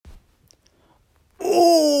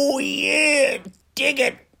Oh, yeah, dig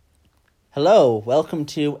it. Hello, welcome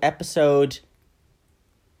to episode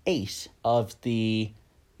 8 of the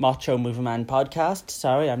Macho Movie Man podcast.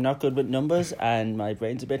 Sorry, I'm not good with numbers and my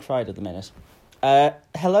brain's a bit fried at the minute.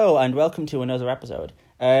 Hello and welcome to another episode.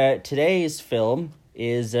 Today's film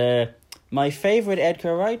is my favourite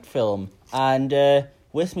Edgar Wright film, and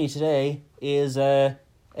with me today is a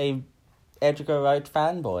Edgar Wright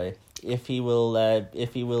fanboy. If he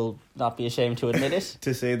will not be ashamed to admit it.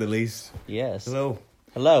 To say the least. Yes.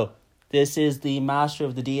 Hello. This is the master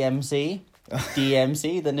of the DMC.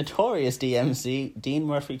 DMC, the notorious DMC, Dean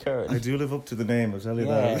Murphy Curran. I do live up to the name, I'll tell you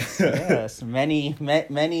yes, that. yes. Many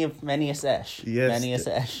a sesh. Yes. Many a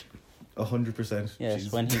sesh. 100%. Yes,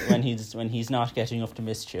 Jeez. when he's not getting up to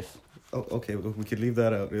mischief. Oh, okay, well, we could leave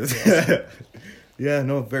that out. Yes. Yeah,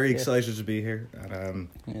 no, very excited to be here. And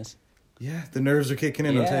Yes. yeah, the nerves are kicking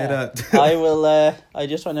in, I'll tell you that. I will, I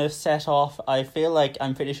just want to set off, I feel like,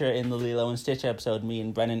 I'm pretty sure in the Lilo and Stitch episode, me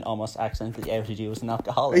and Brennan almost accidentally outed you as an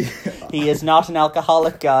alcoholic. He is not an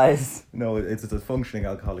alcoholic, guys. No, it's a functioning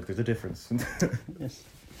alcoholic, there's a difference. Yes.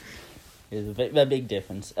 There's a big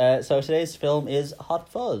difference. So today's film is Hot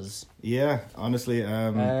Fuzz. Yeah, honestly,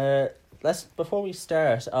 Before we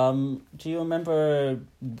start, do you remember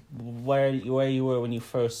where you were when you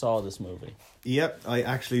first saw this movie? Yep, I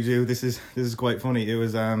actually do. This is quite funny. It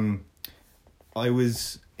was I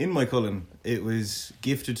was in my Cullen. It was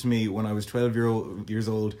gifted to me when I was 12 years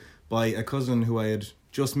old by a cousin who I had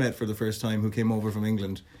just met for the first time, who came over from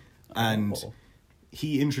England, and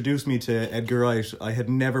he introduced me to Edgar Wright. I had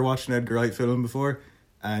never watched an Edgar Wright film before,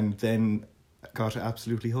 and then got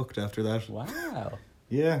absolutely hooked after that. Wow.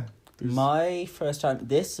 Yeah. My first time,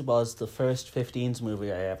 this was the first 15s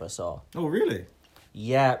movie I ever saw. Oh, really?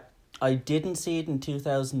 Yeah, I didn't see it in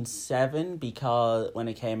 2007 because when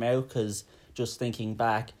it came out, because just thinking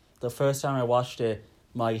back, the first time I watched it,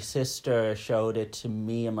 my sister showed it to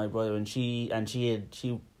me and my brother, and she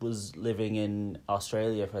was living in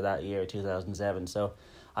Australia for that year, 2007. So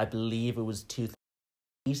I believe it was 2008,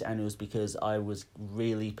 and it was because I was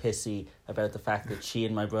really pissy about the fact that she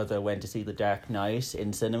and my brother went to see The Dark Knight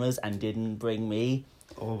in cinemas and didn't bring me.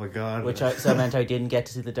 Oh my god. Which so meant I didn't get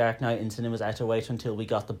to see The Dark Knight in cinemas. I had to wait until we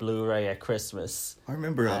got the Blu-ray at Christmas. I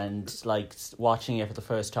remember it. And like watching it for the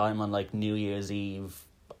first time on like New Year's Eve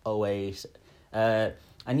 2008.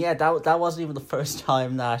 And yeah, that wasn't even the first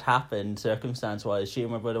time that happened circumstance-wise. She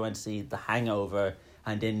and my brother went to see The Hangover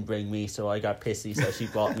and didn't bring me, so I got pissy, so she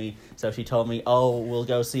bought me. So she told me, oh, we'll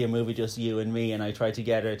go see a movie, just you and me, and I tried to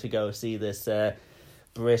get her to go see this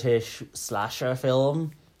British slasher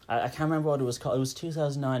film. I can't remember what it was called. It was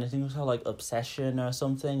 2009. I think it was called like Obsession or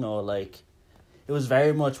something, or like... It was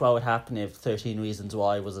very much what would happen if 13 Reasons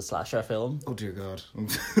Why was a slasher film. Oh dear God.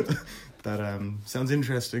 That sounds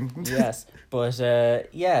interesting. Yes, but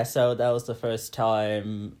yeah, so that was the first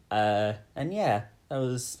time, and yeah, that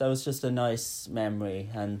was just a nice memory,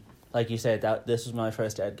 and like you said, that this was my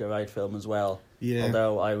first Edgar Wright film as well. Yeah.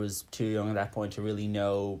 Although I was too young at that point to really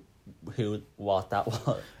know what that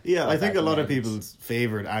was. Yeah, I think a lot of people's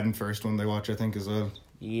favourite and first one they watch, I think, as well.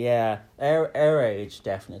 Yeah, our age,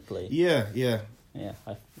 definitely. Yeah. Yeah,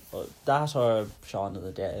 that or Shaun of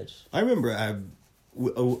the Dead. I remember,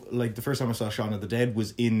 like, the first time I saw Shaun of the Dead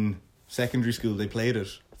was in secondary school. They played it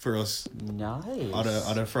for us. Nice.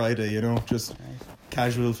 On a Friday, just nice.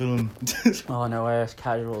 Casual film. Oh no, our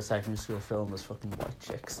casual secondary school film was fucking White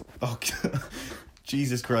Chicks. Oh,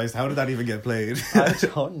 Jesus Christ, how did that even get played? I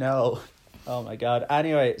don't know. Oh my god.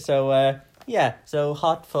 Anyway, so so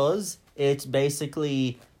Hot Fuzz, it's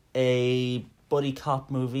basically a buddy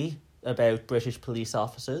cop movie about British police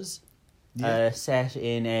officers, set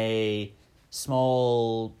in a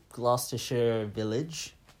small Gloucestershire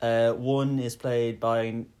village. One is played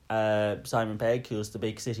by Simon Pegg, who's the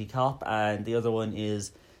big city cop, and the other one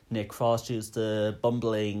is Nick Frost, who's the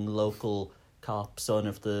bumbling local cop, son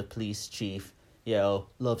of the police chief.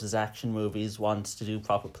 Loves his action movies, wants to do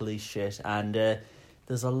proper police shit, and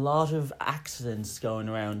there's a lot of accidents going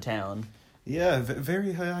around town. Yeah,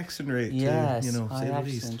 very high accident rate. Yes, high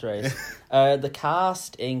accident rate. The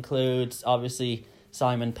cast includes, obviously,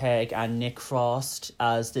 Simon Pegg and Nick Frost,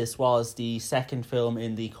 as this was the second film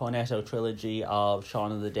in the Cornetto Trilogy of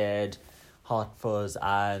Shaun of the Dead, Hot Fuzz,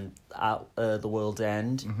 and The World's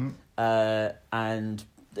End. Mm-hmm. And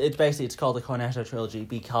it's called the Cornetto Trilogy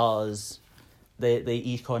because they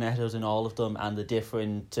eat cornettos in all of them, and the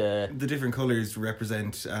different The different colours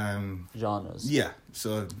represent genres. Yeah,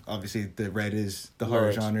 so obviously the red is the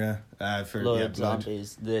horror Blood. genre for Blood, blood.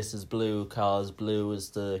 zombies. This is blue, cause blue is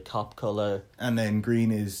the cop color. And then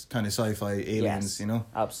green is kind of sci-fi aliens, Yes, you know.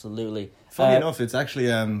 absolutely. Funny enough, it's actually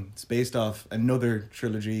it's based off another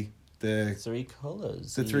trilogy, the Three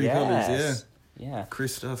colors. The Three Colours, yeah. Yeah.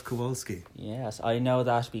 Krzysztof Kowalski. Yes, I know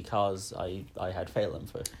that because I had Phelan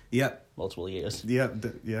for Yeah, multiple years. yeah,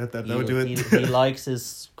 that would do it. He likes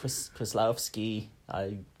his Krzyzlowski.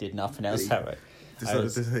 I did not pronounce that right.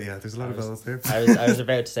 There's a lot of vowels there. I was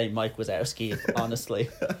about to say Mike Wazowski, honestly.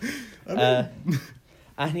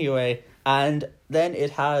 Anyway, and then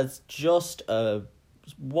it has just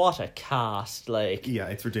what a cast, like. Yeah,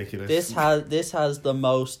 it's ridiculous. This has the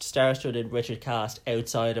most star-studded British cast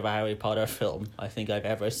outside of a Harry Potter film I think I've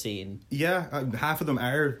ever seen. Yeah, half of them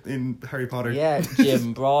are in Harry Potter. Yeah,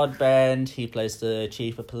 Jim Broadbent, he plays the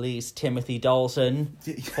chief of police. Timothy Dalton,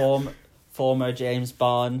 former James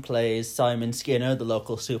Bond, plays Simon Skinner, the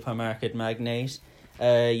local supermarket magnate.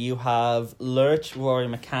 You have Lurch, Rory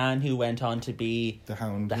McCann, who went on to be the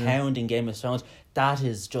Hound in Game of Thrones. That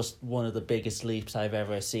is just one of the biggest leaps I've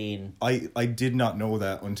ever seen. I did not know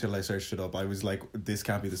that until I searched it up. I was like, this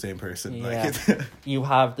can't be the same person. Yeah. Like, You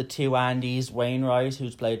have the two Andys, Wainwright,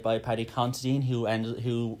 who's played by Paddy Considine,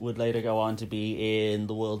 who would later go on to be in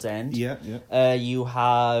The World's End. yeah, yeah. You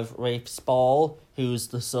have Rafe Spall, who's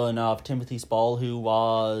the son of Timothy Spall, who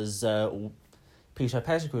was Peter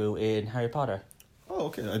Pettigrew in Harry Potter. Oh,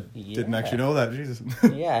 okay. I didn't actually know that. Jesus.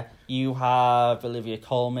 Yeah. You have Olivia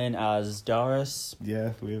Colman as Doris.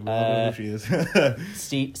 Yeah, we know who she is.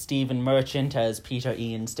 Stephen Merchant as Peter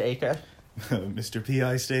Ian Staker. Mr.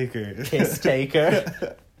 P.I. Staker. Kiss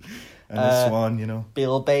Taker. And the Swan, you know.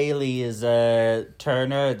 Bill Bailey is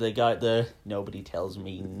Turner, the guy, nobody tells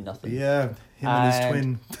me nothing. Yeah, him and his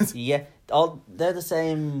twin. Yeah, they're the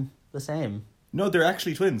same. No, they're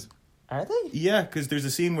actually twins. Are they? Yeah, because there's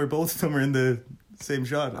a scene where both of them are in the same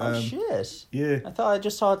shot. Oh shit! Yeah. I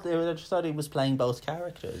just thought he was playing both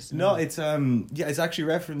characters. No, it's it's actually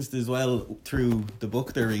referenced as well through the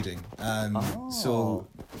book they're reading. So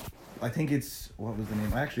I think it's, what was the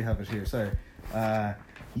name? I actually have it here. Sorry.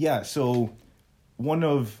 So one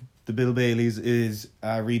of the Bill Baileys is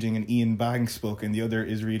reading an Ian Banks book, and the other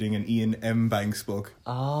is reading an Ian M. Banks book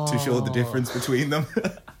to show the difference between them.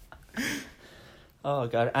 Oh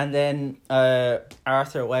god! And then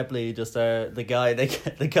Arthur Webley, just the guy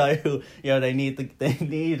who they need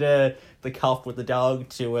the cop with the dog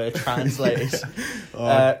to translate.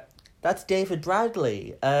 That's David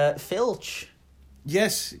Bradley, Filch.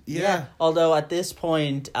 Yes, yeah. Although at this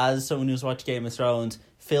point, as someone who's watched Game of Thrones,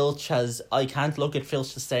 I can't look at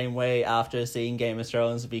Filch the same way after seeing Game of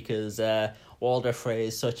Thrones because Walder Frey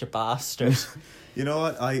is such a bastard. You know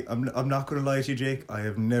what? I'm not going to lie to you, Jake. I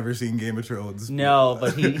have never seen Game of Thrones. No,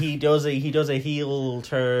 but he does a heel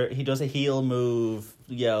move.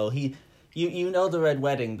 You know the Red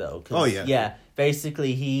Wedding though. Oh yeah. Yeah.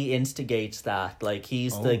 Basically, he instigates that. Like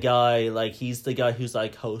he's the guy. Like he's the guy who's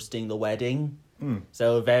like hosting the wedding.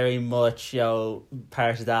 So very much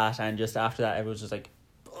part of that, and just after that, everyone's just like,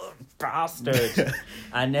 oh, bastard.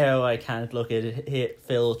 And now I can't look at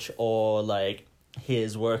Filch or like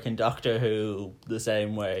his work in Doctor Who the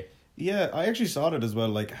same way. Yeah, I actually saw it as well.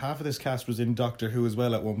 Like half of this cast was in Doctor Who as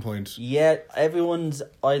well at one point. Yeah, everyone's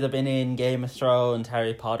either been in Game of Thrones,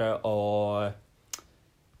 Harry Potter, or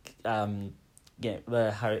Doctor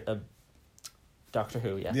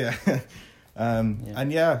Who. Yeah. Yeah.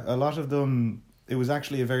 And yeah, a lot of them. It was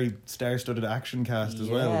actually a very star-studded action cast as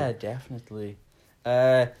well. Yeah, definitely.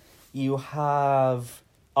 You have,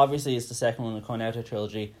 obviously it's the second one in the Cornetto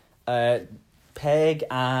Trilogy. Wright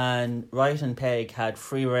and Pegg had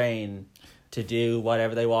free reign to do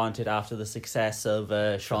whatever they wanted after the success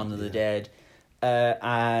of Shaun of the Dead.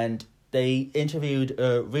 And they interviewed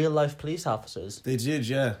real-life police officers. They did,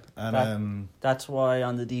 yeah. And that's why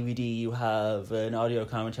on the DVD you have an audio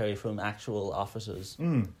commentary from actual officers.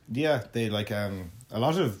 Yeah, they a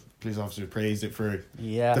lot of police officers praised it for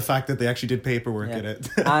the fact that they actually did paperwork in it.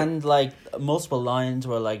 And multiple lines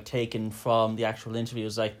were taken from the actual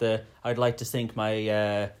interviews, I'd like to think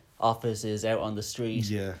my office is out on the street.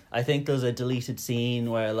 Yeah. I think there's a deleted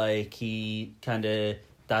scene where he kind of,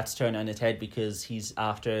 that's turned on its head because he's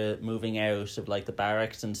after moving out of the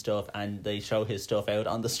barracks and stuff, and they show his stuff out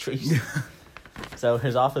on the street. So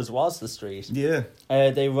his office was the street. Yeah.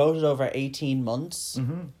 They wrote it over 18 months.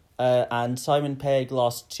 And Simon Pegg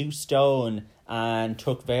lost 2 stone and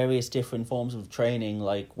took various different forms of training,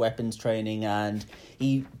 like weapons training, and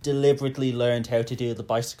he deliberately learned how to do the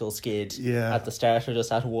bicycle skid at the start of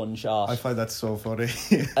just at one shot. I find that so funny.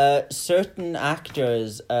 Certain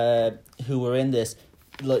actors who were in this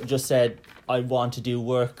just said, I want to do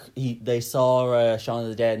work. They saw Shaun of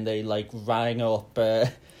the Dead and they like rang up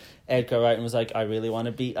Edgar Wright and was like, I really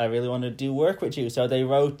want to do work with you. So they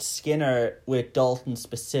wrote Skinner with Dalton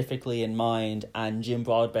specifically in mind, and Jim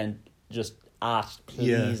Broadbent just asked,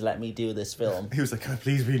 please let me do this film. He was like, can I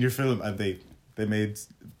please be in your film? And they made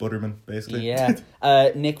Butterman, basically. Yeah.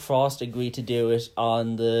 Nick Frost agreed to do it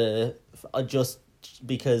on the just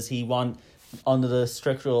because under the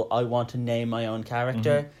strict rule, I want to name my own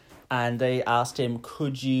character. And they asked him,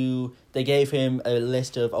 they gave him a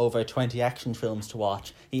list of over 20 action films to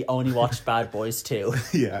watch. He only watched Bad Boys 2.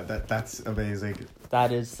 Yeah, that's amazing.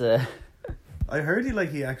 That is... I heard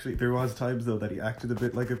there was times though that he acted a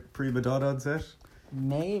bit like a prima donna on set.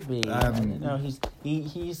 Maybe. I don't know.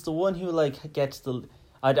 He's the one who like gets the...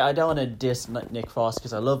 I don't want to diss Nick Frost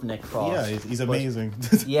because I love Nick Frost. Yeah, he's amazing.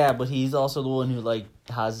 Yeah, but he's also the one who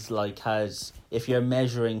has if you're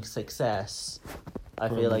measuring success, I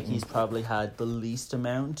feel like he's probably had the least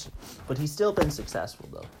amount, but he's still been successful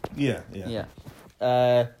though. Yeah.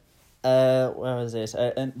 Where was this?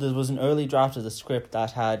 And there was an early draft of the script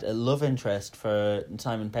that had a love interest for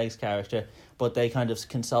Simon Pegg's character, but they kind of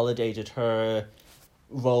consolidated her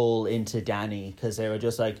role into Danny because they were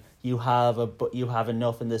just like, you have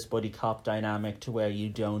enough in this buddy cop dynamic to where you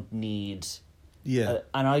don't need. Yeah,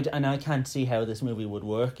 and I can't see how this movie would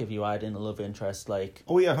work if you add in a love interest like.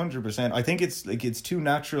 Oh yeah, 100%. I think it's too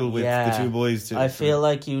natural with the two boys. I feel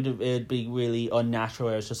like it'd be really unnatural.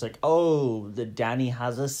 Where it's just like, the Danny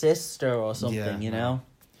has a sister or something, you know.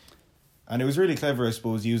 And it was really clever, I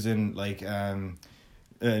suppose, using like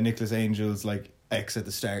Nicholas Angel's like ex at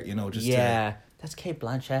the start, you know, just that's Cate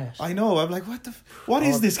Blanchett. I know. I'm like, what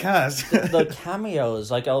is this cast? The cameos,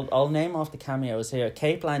 like I'll name off the cameos here.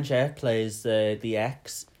 Cate Blanchett plays the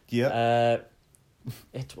ex. Yeah.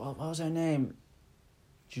 What was her name?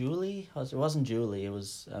 Julie? It wasn't Julie. It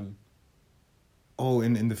was.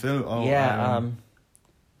 In the film.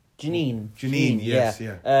 Janine. Janine. Yes.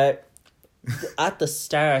 Yeah. At the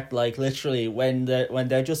start, like literally, when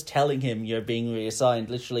they're just telling him you're being reassigned,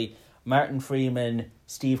 literally Martin Freeman,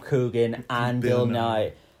 Steve Coogan, and Bill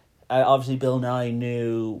Nye. Obviously, Bill Nye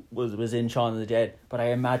was in Shaun of the Dead, but I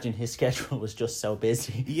imagine his schedule was just so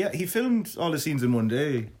busy. Yeah, he filmed all the scenes in one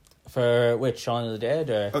day. For which, Shaun of the Dead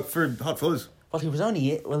or for Hot Fuzz? Well, he was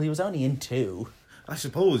only in 2. I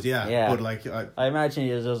suppose, yeah. But like, I imagine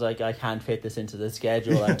he was just like, I can't fit this into the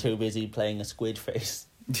schedule. I'm too busy playing a squid face.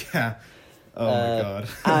 Yeah. Oh my god.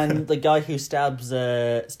 And the guy who stabbed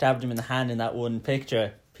him in the hand in that one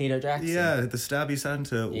picture, Peter Jackson. Yeah, the Stabby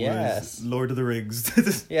Santa was Lord of the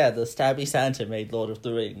Rings. Yeah, the Stabby Santa made Lord of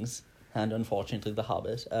the Rings, and unfortunately The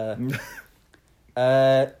Hobbit.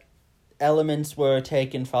 Elements were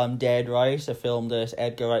taken from Dead Right, a film that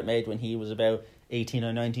Edgar Wright made when he was about 18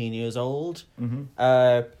 or 19 years old. Mm-hmm.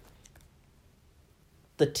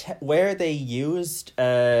 Where they used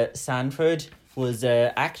Sanford was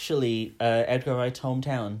actually Edgar Wright's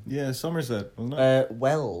hometown. Yeah, Somerset, wasn't it?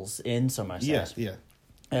 Wells in Somerset. Yeah.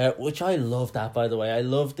 Which I love that, by the way. I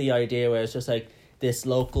love the idea where it's just like this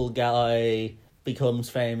local guy becomes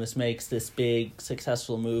famous, makes this big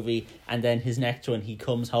successful movie, and then his next one he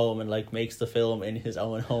comes home and like makes the film in his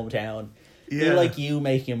own hometown. Yeah. Like you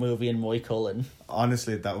making a movie in Moycullen.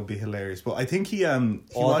 Honestly, that would be hilarious. But I think he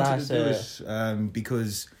wanted to do it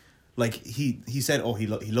because like he said, he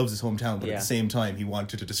loves his hometown, but at the same time he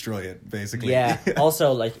wanted to destroy it, basically. Yeah.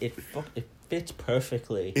 Also, like it fits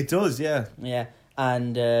perfectly. It does, yeah. Yeah.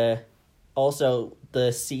 And also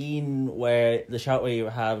the scene where you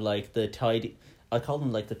have like the tidy, I call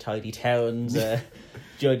them like the tidy towns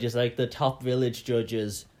judges, like the top village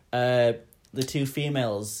judges, the two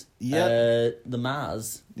females, the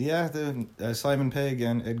Maz. Yeah, the Simon Pegg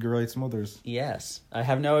and Edgar Wright's mothers. Yes, I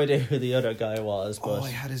have no idea who the other guy was, but I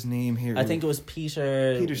had his name here. I think it was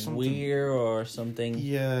Peter something. Weir or something.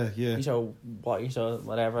 Yeah. Peter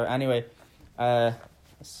whatever. Anyway,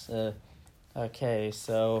 okay,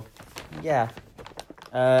 so yeah.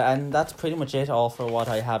 And that's pretty much it all for what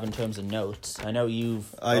I have in terms of notes. I know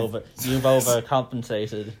you've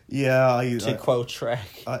overcompensated. Yeah, to quote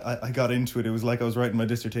Shrek. I got into it. It was like I was writing my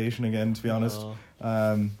dissertation again, to be honest.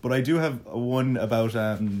 But I do have one about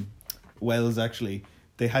Wells, actually.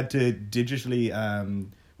 They had to digitally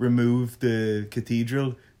remove the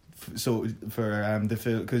cathedral for the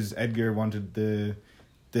film, because Edgar wanted the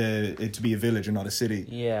it to be a village and not a city.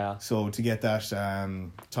 Yeah. So to get that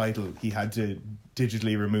title, he had to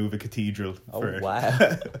digitally remove a cathedral.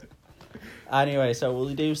 Wow. Anyway, so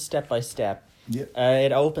we'll do step by step. Yeah.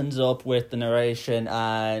 It opens up with the narration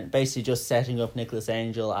and basically just setting up Nicholas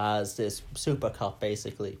Angel as this super cop,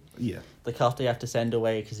 basically. Yeah. The cop they have to send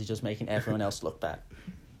away because he's just making everyone else look bad.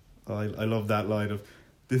 I love that line of,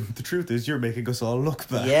 the truth is you're making us all look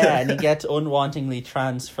bad. Yeah, and he gets unwantingly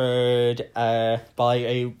transferred by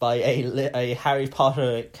a Harry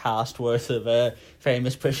Potter cast worth of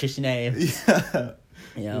famous British names.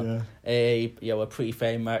 Yeah. A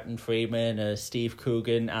pre-fame Martin Freeman, Steve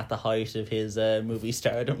Coogan at the height of his movie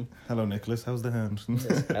stardom. Hello, Nicholas. How's the hand?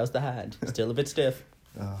 Yes, how's the hand? Still a bit stiff.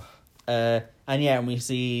 Oh. And we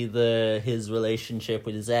see his relationship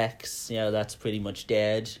with his ex. That's pretty much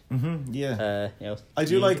dead. Mm-hmm, yeah. I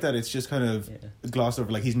do like that. It's just kind of glossed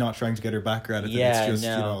over. Like he's not trying to get her back or anything. Yeah, it's just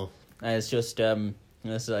no. It's just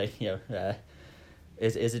it's like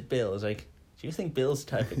is it Bill? It's like, do you think Bill's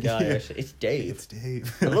the type of guy? Yeah. It's Dave. It's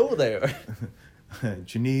Dave. Hello there.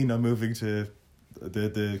 Janine, I'm moving to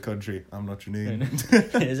the country. I'm not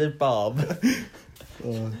Janine. Is it Bob?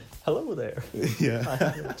 Hello there. Yeah.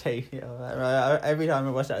 Every time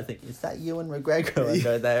I watch that, I think, is that Ewan McGregor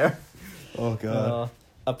under there? Oh, God.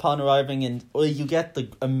 Upon arriving you get the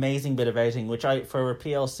amazing bit of editing, which for a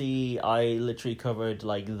PLC, I literally covered,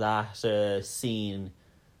 like, that scene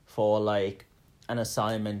for, like, an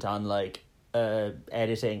assignment on, like,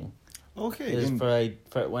 editing. Okay. It was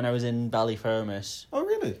for when I was in Ballyfermot. Oh,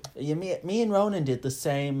 really? Me and Ronan did the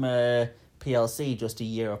same PLC just a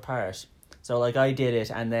year apart. So, like, I did it,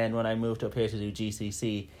 and then when I moved up here to do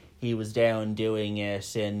GCC, he was down doing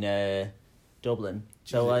it in Dublin.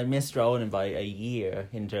 So I missed Ronan by a year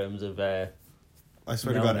in terms of... I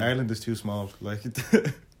swear to God, Ireland is too small. Like,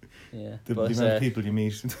 yeah, the amount of people you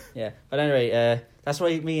meet. Yeah, but anyway, that's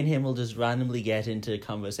why me and him will just randomly get into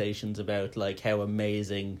conversations about, like, how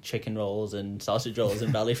amazing chicken rolls and sausage rolls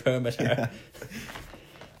in Ballyfermot are. Yeah.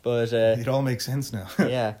 But it all makes sense now.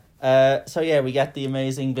 Yeah. So we get the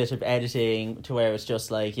amazing bit of editing to where it's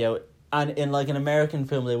just like, and in like an American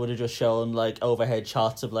film they would have just shown like overhead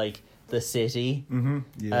shots of like the city. Mm-hmm.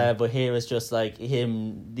 Yeah. But here it's just like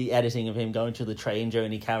the editing of him going to the train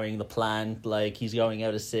journey, carrying the plant, like he's going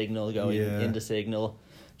out of signal, going into signal,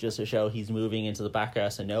 just to show he's moving into the back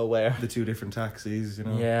arse of nowhere. The two different taxis,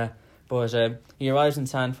 Yeah. But he arrives in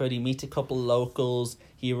Sanford, he meets a couple locals,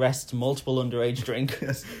 he arrests multiple underage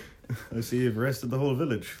drinkers. I see you've arrested the whole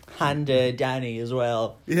village. And Danny as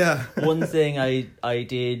well. Yeah. One thing I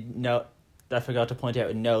did note, I forgot to point out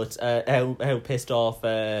in notes, how pissed off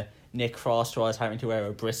Nick Frost was having to wear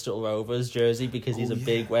a Bristol Rovers jersey because he's a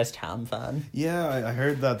big West Ham fan. Yeah, I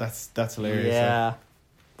heard that. That's hilarious. Yeah. Like,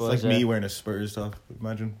 But, it's like me wearing a Spurs top,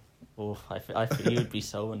 imagine. Oh, I feel you'd be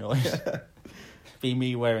so annoyed. Be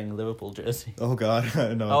me wearing a Liverpool jersey. Oh, God.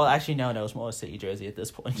 No. Oh, actually, no, it's more a City jersey at this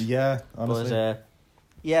point. Yeah, honestly.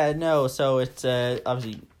 But, so it's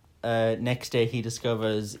obviously next day he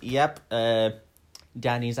discovers,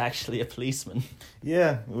 Danny's actually a policeman.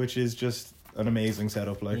 Yeah, which is just an amazing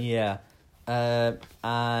setup, like. Yeah.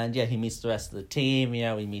 And he meets the rest of the team,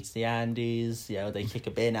 he meets the Andes, they kick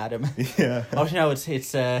a bin at him. Yeah.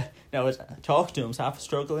 It's talk to him's half a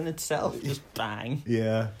struggle in itself. Just bang.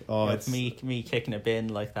 Yeah. Oh, it's me kicking a bin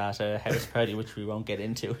like that house party, which we won't get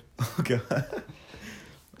into. Oh, God.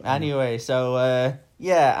 Anyway, so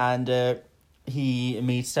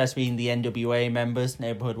he starts meeting the NWA members,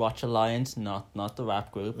 Neighborhood Watch Alliance, not the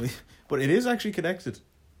rap group. But it is actually connected.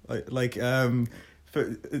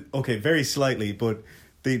 Very slightly, but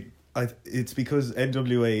it's because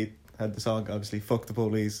NWA had the song, obviously, "Fuck the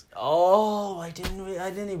Police." Oh, I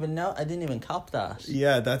didn't even know. I didn't even cop that.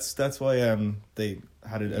 Yeah, that's why they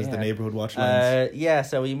had it as the Neighborhood Watch Lines.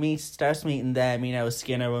 So he starts meeting them.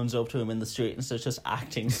 Skinner runs up to him in the street and starts just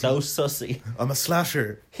acting so sussy. I'm a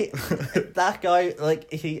slasher. That guy,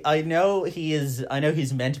 I know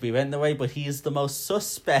he's meant to be written the way, but he is the most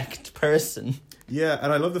suspect person. Yeah,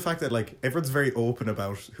 and I love the fact that everyone's very open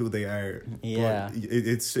about who they are. Yeah, but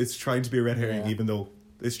it's trying to be a red herring, even though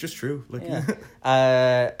it's just true.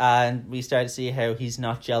 And we start to see how he's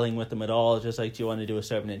not gelling with them at all. Just like, do you want to do a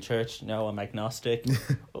sermon in church? No, I'm agnostic.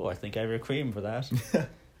 Oh, I think I have a cream for that.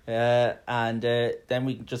 And then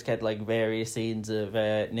we just get various scenes of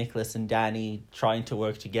Nicholas and Danny trying to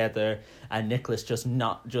work together, and Nicholas just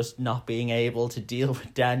not being able to deal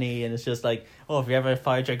with Danny, and it's just like, oh, have you ever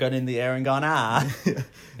fired your gun in the air and gone how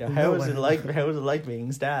was it like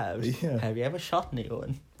being stabbed? Yeah. Have you ever shot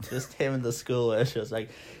anyone? Just him in the school where it's just like,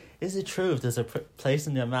 is it true if there's a place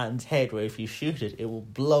in a man's head where if you shoot it will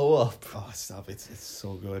blow up? Oh, stop, it's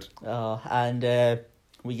so good. Oh, and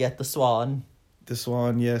we get the Swan. The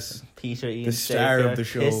Swan, yes. Peter Ian The star Staker, of the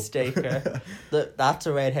show. Piss Staker. That's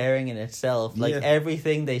a red herring in itself. Like,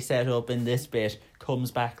 everything they set up in this bit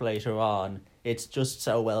comes back later on. It's just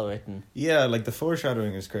so well written. Yeah, like the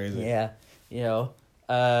foreshadowing is crazy. Yeah, you know,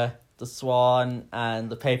 the Swan and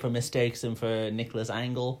the paper mistakes him for Nicholas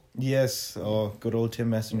Angle. Yes, oh, good old Tim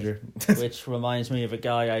Messenger. Which reminds me of a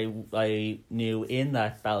guy I knew in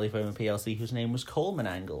that Ballyfermot PLC whose name was Coleman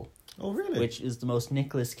Angle. Oh, really? Which is the most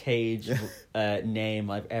Nicolas Cage name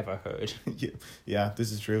I've ever heard. Yeah,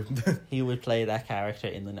 this is true. He would play that character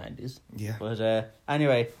in the 90s. Yeah. But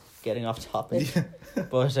anyway, getting off topic. Yeah.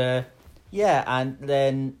 But yeah, and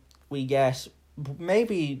then we get,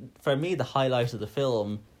 maybe for me, the highlight of the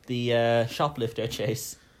film, the shoplifter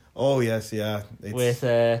chase. Oh, yes, yeah. With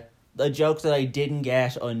a joke that I didn't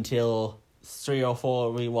get until 3 or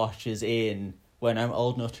 4 rewatches in, when I'm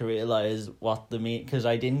old enough to realise what the mean, because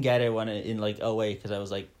I didn't get it when in like 08, because I was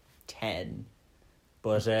like 10.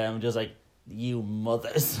 But I'm just like, you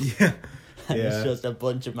mothers. Yeah. And it's just a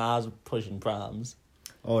bunch of mas pushing prams.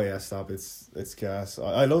 Oh yeah, stop! It's gas.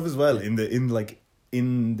 I love as well in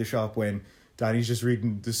the shop when Danny's just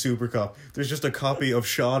reading the Super Cop. There's just a copy of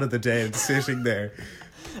Shaun of the Dead sitting there,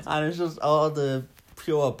 and it's just all the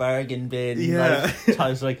pure bargain bin. Yeah,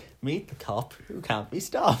 times like meet the cop who can't be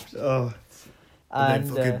stopped. Oh. And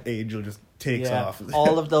then fucking Angel just takes off.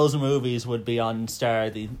 All of those movies would be on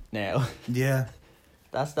Star now. Yeah.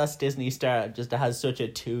 That's Disney Star. Just has such a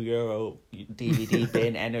 €2 DVD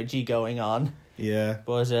bin energy going on. Yeah.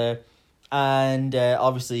 But and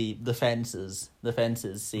obviously the fences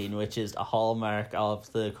scene, which is a hallmark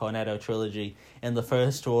of the Cornetto Trilogy. In the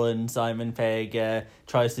first one, Simon Pegg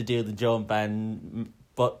tries to do the jump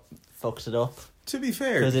but fucks it up. To be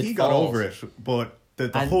fair, he got over it, but the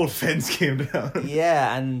whole fence came down.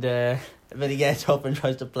 Yeah, and but he gets up and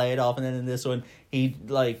tries to play it off, and then in this one he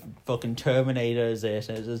like fucking Terminators it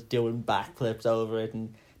and is just doing backflips over it,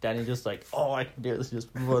 and Danny just like, oh, I can do this, just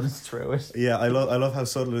runs through it. Yeah, I love how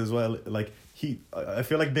subtle as well. Like I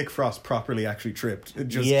feel like Nick Frost properly actually tripped.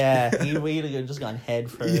 He really just gone head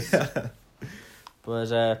first. Yeah.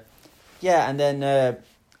 But yeah,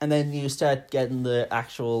 and then you start getting the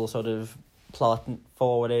actual sort of plot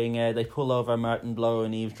forwarding. They pull over Martin Blow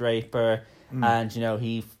and Eve Draper, and you know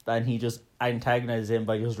he just antagonizes him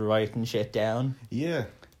by just writing shit down. Yeah.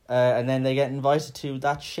 And then they get invited to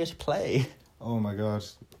that shit play. Oh my god.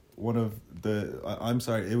 One of the I'm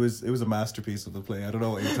sorry, it was a masterpiece of the play. I don't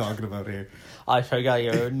know what you're talking about here. I forgot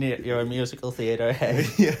you're a musical theatre head.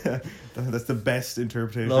 Yeah, that's the best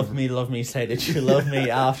interpretation. Love me, say that you love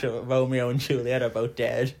me after Romeo and Juliet are both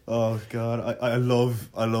dead. Oh god, I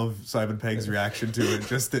love Simon Pegg's reaction to it.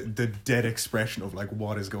 Just the dead expression of like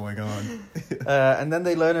what is going on. And then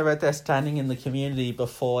they learn about their standing in the community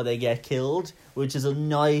before they get killed, which is a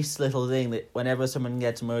nice little thing that whenever someone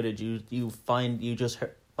gets murdered, you find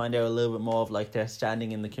out a little bit more of like their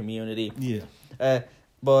standing in the community. Yeah.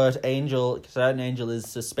 But certain Angel is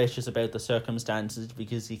suspicious about the circumstances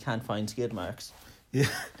because he can't find skid marks. Yeah.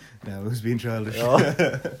 No, it was being childish.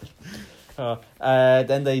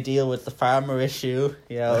 Then they deal with the farmer issue.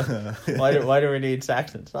 You know, why do we need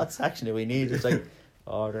Saxon? It's not Saxon that we need. It's like,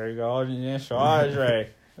 oh, there you go.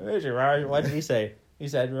 Where's your Raj? What did he say? He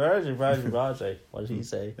said, where's your Raj? What did he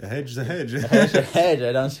say? A hedge's a hedge. A hedge's a hedge.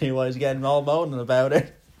 I don't see why he's getting all moaning about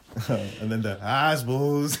it. And then I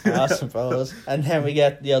suppose. And then we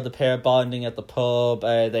get the pair bonding at the pub.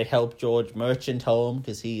 They help George Merchant home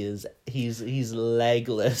because he's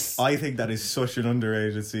legless. I think that is such an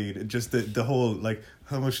underrated scene. Just the whole like,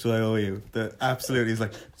 how much do I owe you? The absolutely is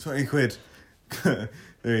like 20 quid. There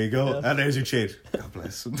you go. Yeah. And there's your change. God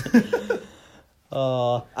bless.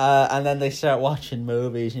 And then they start watching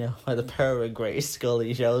movies. You know, where the pair of Grace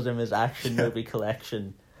Scully shows him his action movie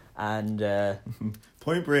collection. And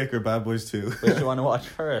Point Break or Bad Boys 2? Which you want to watch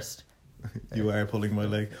first? You are pulling my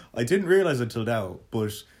leg. I didn't realise until now,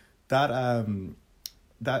 but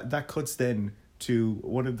that cuts then to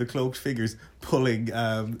one of the cloaked figures pulling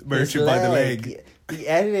Merchant by the leg. The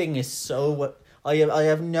editing is so...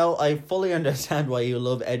 I fully understand why you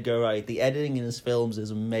love Edgar Wright. The editing in his films is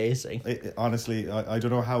amazing. Honestly, I don't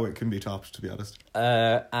know how it can be topped, to be honest.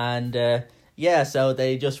 Yeah, so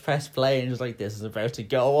they just press play and just like, this is about to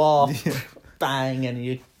go off. Yeah. Bang, and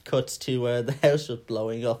you cuts to the house just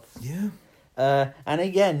blowing up. Yeah. And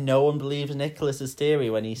again, no one believes Nicholas's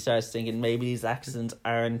theory when he starts thinking maybe these accidents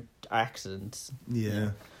aren't accidents.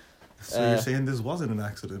 Yeah. So you're saying this wasn't an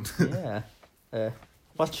accident? Yeah.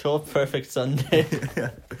 What's your perfect Sunday?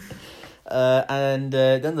 Yeah. And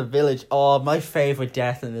then the village. Oh, my favourite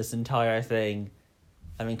death in this entire thing.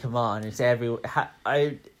 I mean, come on, it's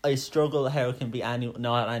I struggle how it can be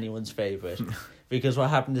not anyone's favourite, because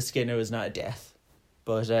what happened to Skinner was not a death,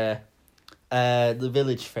 but the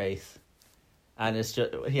village faith, and it's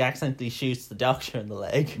just he accidentally shoots the doctor in the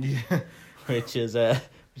leg, which is like,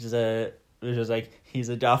 he's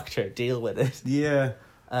a doctor, deal with it. Yeah.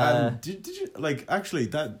 Did you like actually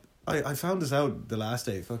that I found this out the last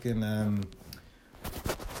day? Fucking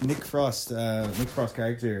Nick Frost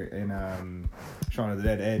character in Shaun of the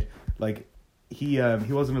Dead, Ed, like he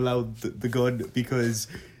wasn't allowed the gun because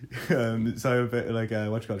Sean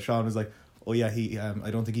was like, oh yeah, he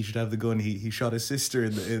I don't think he should have the gun. He shot his sister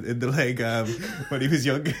in the leg when he was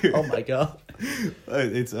younger. Oh my god.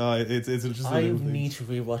 It's just I need to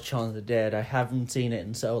rewatch Shaun of the Dead. I haven't seen it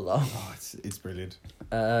in so long. Oh, it's brilliant.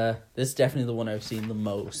 This is definitely the one I've seen the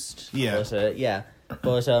most. Yeah.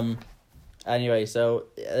 But anyway, so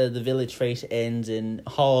the village fete ends in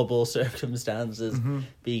horrible circumstances,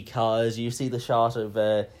 because you see the shot of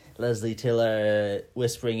Leslie Tiller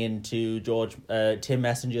whispering into Tim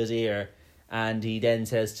Messenger's ear, and he then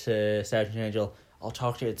says to Sergeant Angel, "I'll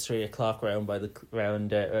talk to you at 3:00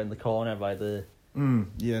 round around the corner by the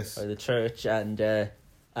by the church," and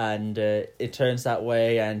it turns that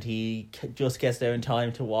way, and he just gets there in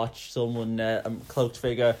time to watch someone, a cloaked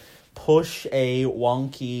figure, push a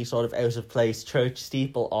wonky sort of out of place church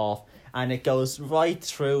steeple off, and it goes right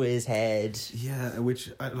through his head. Yeah,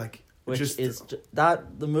 which is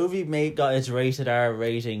that the movie got its rated R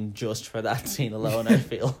rating just for that scene alone. I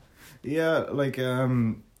feel. Yeah, like I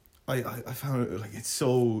found it like it's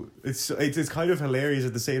kind of hilarious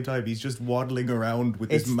at the same time. He's just waddling around with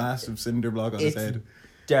this massive cinder block on his head.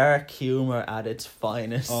 Dark humor at its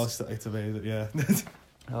finest. Oh, it's amazing. Yeah.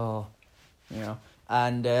 Oh,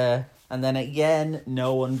 and then again,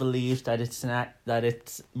 no one believes that it's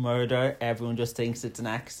murder. Everyone just thinks it's an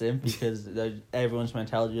accident, because everyone's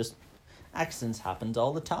mentality just accidents happens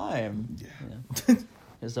all the time. Yeah.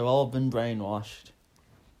 Because they've all been brainwashed.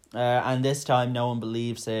 And this time no one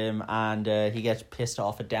believes him, and he gets pissed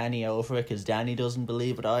off at Danny over it, because Danny doesn't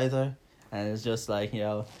believe it either, and it's just like,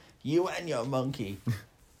 you and your monkey.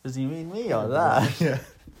 Does he mean me or that? Yeah.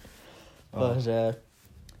 But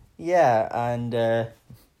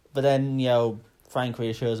but then Frank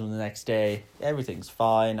reassures him the next day everything's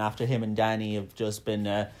fine, after him and Danny have just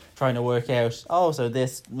been trying to work out, so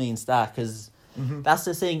this means that, because that's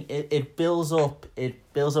the thing, it builds up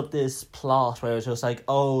this plot where it's just like,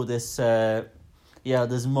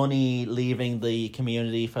 there's money leaving the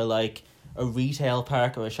community for like a retail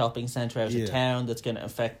park or a shopping centre out of town that's going to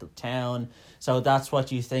affect the town. So that's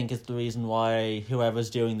what you think is the reason why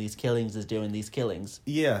whoever's doing these killings is doing these killings.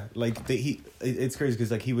 Yeah, like it's crazy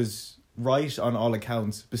because like he was right on all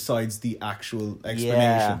accounts besides the actual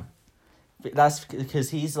explanation. Yeah. That's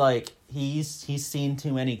because he's seen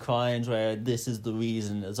too many crimes where this is the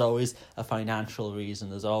reason. There's always a financial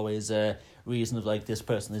reason. There's always a reason of like, this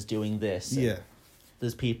person is doing this. Yeah.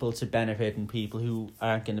 There's people to benefit, and people who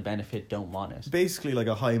aren't going to benefit don't want it. Basically like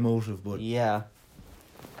a high motive, but... Yeah.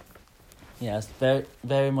 Yeah, it's very,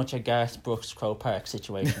 very much a Garth Brooks Crow Park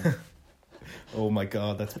situation. Oh my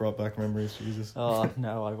god, that's brought back memories, Jesus. Oh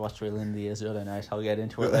no, I watched Real Indies the other night. I'll get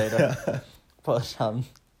into it later. But so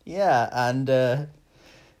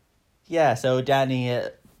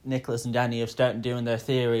Nicholas and Danny have started doing their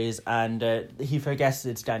theories, and he forgets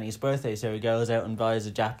it's Danny's birthday, so he goes out and buys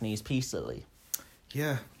a Japanese peace lily.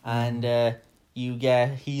 Yeah. And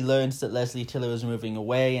he learns that Leslie Tiller was moving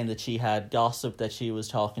away, and that she had gossip that she was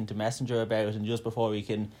talking to Messenger about, and just before he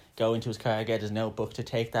can go into his car, get his notebook to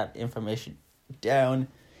take that information down,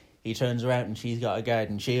 he turns around and she's got a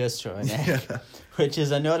garden shears through her neck. Yeah. Which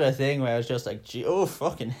is another thing where I was just like, oh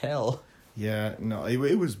fucking hell. Yeah, no, it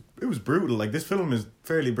was brutal. Like, this film is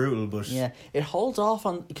fairly brutal, but... Yeah, it holds off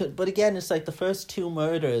on... But again, it's like the first two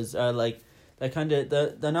murders are like...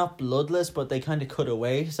 They're not bloodless, but they kind of cut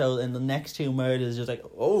away. So in the next two murders, you're like,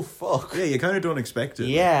 oh fuck. Yeah, you kind of don't expect it.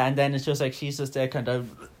 Yeah, and then it's just like she's just there kind of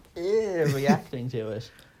reacting to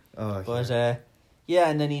it. Oh, but and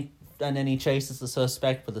then he chases the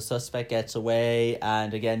suspect, but the suspect gets away,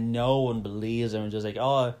 and again no one believes him. Just like,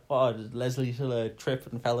 Leslie Tiller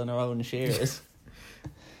tripped and fell in her own shears.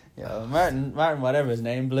 Martin, whatever his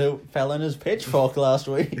name, fell in his pitchfork last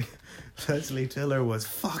week. Leslie Tiller was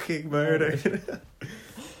fucking murdered.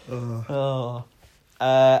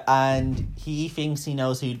 And he thinks he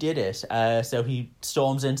knows who did it. So he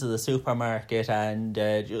storms into the supermarket and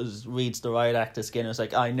just reads the riot act to Skinner. It's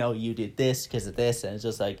like, I know you did this because of this. And it's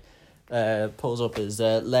just like, pulls up his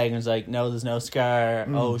leg and is like, no, there's no scar.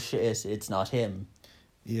 Oh shit, it's not him.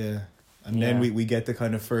 Yeah. And then we get the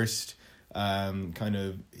kind of first kind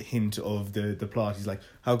of hint of the plot. He's like,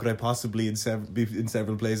 how could I possibly be in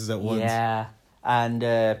several places at once? Yeah, and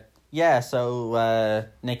so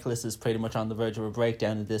Nicholas is pretty much on the verge of a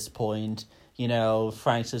breakdown at this point. You know,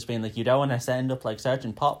 Frank's just being like, you don't want to end up like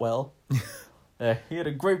Sergeant Potwell. He had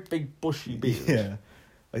a great big bushy beard. Yeah,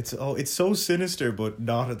 it's so sinister, but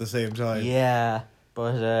not at the same time. Yeah,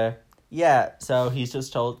 but so he's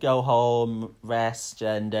just told, go home, rest,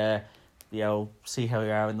 and see how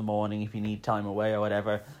you are in the morning if you need time away or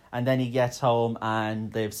whatever. And then he gets home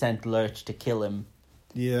and they've sent Lurch to kill him.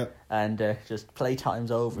 Yeah. And just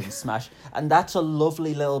playtime's over and smash. And that's a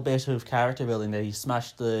lovely little bit of character building there. He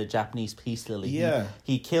smashed the Japanese peace lily. Yeah.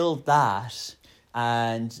 He killed that,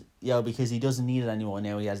 and because he doesn't need it anymore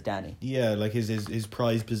now. He has Danny. Yeah, like his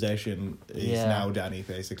prized possession is now Danny,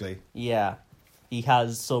 basically. Yeah, he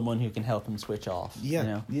has someone who can help him switch off.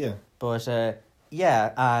 Yeah, yeah. But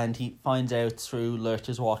and he finds out through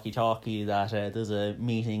Lurch's walkie-talkie that there's a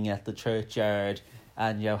meeting at the churchyard,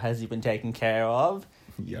 and has he been taken care of?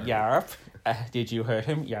 Yarp. Did you hurt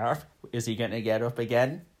him? Yarp. Is he going to get up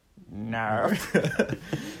again? Narp.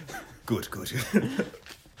 Good.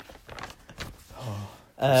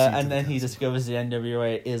 And then he discovers the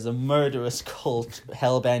NWA is a murderous cult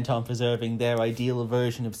hell-bent on preserving their ideal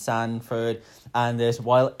version of Sanford, and that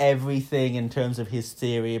while everything in terms of his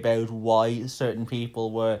theory about why certain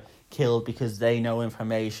people were killed because they know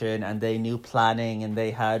information and they knew planning and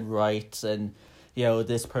they had rights, and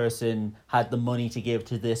this person had the money to give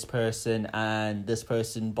to this person and this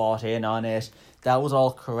person bought in on it, that was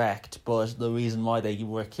all correct, but the reason why they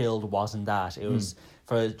were killed wasn't that. It was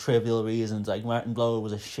for trivial reasons, like Martin Blow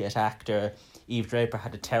was a shit actor, Eve Draper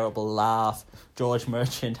had a terrible laugh, George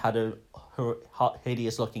Merchant had a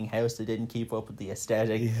hideous looking house that didn't keep up with the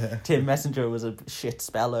aesthetic, Tim Messenger was a shit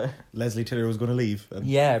speller, Leslie Tiller was going to leave.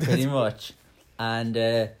 Yeah, pretty much. And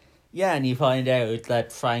and you find out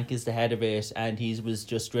that Frank is the head of it, and he was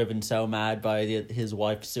just driven so mad by his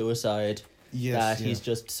wife's suicide that he's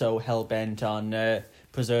just so hell-bent on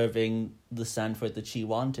preserving the Sanford that she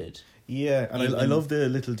wanted. Yeah, and I love the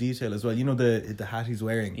little detail as well. The hat he's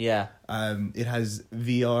wearing? Yeah. It has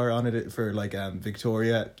VR on it for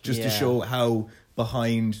Victoria, just to show how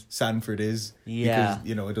behind Sanford is. Yeah.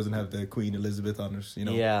 Because, it doesn't have the Queen Elizabeth on it,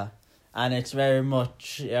 Yeah. And it's very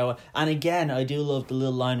much, and again, I do love the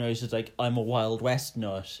little line where he's just like, I'm a Wild West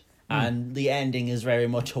nut. And the ending is very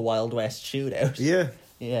much a Wild West shootout. Yeah.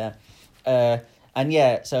 Yeah.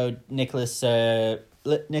 So Nicholas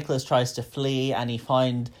tries to flee, and he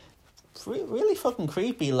finds really fucking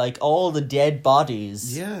creepy, like all the dead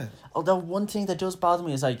bodies. Yeah. Although one thing that does bother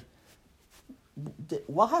me is like,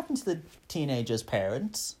 what happened to the teenagers'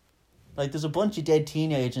 parents? Like, there's a bunch of dead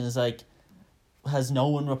teenagers, like, has no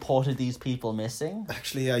one reported these people missing?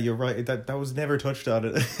 Actually, yeah, you're right. That was never touched on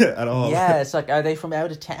it at all. Yeah, it's like, are they from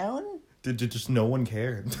out of town? Did just no one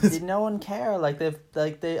care? Did no one care?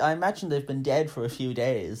 I imagine they've been dead for a few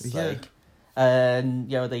days. Yeah. And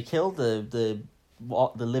they killed the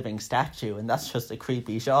living statue, and that's just a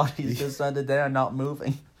creepy shot. He's just standing there not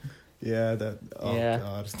moving. Yeah,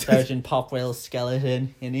 God. Sergeant Popwell's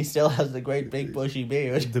skeleton, and he still has the great big bushy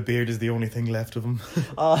beard. The beard is the only thing left of him.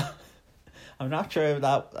 I'm not sure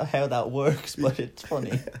how that works, but it's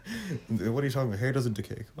funny. What are you talking about? Hair doesn't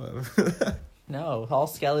decay. No, all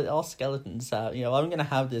skeletons have. I'm gonna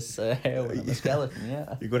have this hair when I'm a skeleton.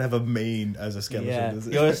 Yeah, you're gonna have a mane as a skeleton.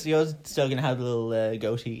 Yeah, you're still gonna have a little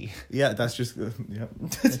goatee. Yeah, that's just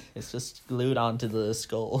It's just glued onto the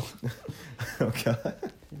skull. Okay.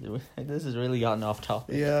 This has really gotten off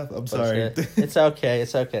topic. Yeah, I'm sorry. It's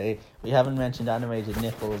okay. We haven't mentioned animated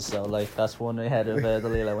nipples, so that's one ahead of the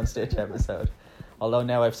Lilo and Stitch episode. Although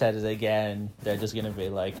now I've said it again, they're just going to be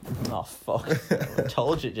like, oh, fuck. I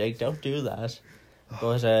told you, Jake, don't do that.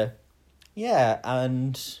 But,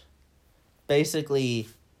 and basically,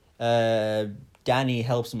 Danny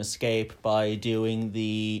helps him escape by doing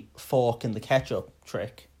the fork and the ketchup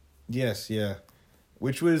trick. Yes, yeah.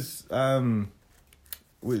 Which was, again,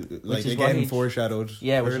 foreshadowed.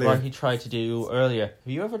 Yeah, which is what he tried to do earlier.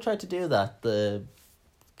 Have you ever tried to do that? The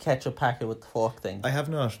ketchup packet with the fork thing? I have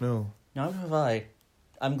not, no. Neither have I.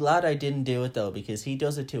 I'm glad I didn't do it, though, because he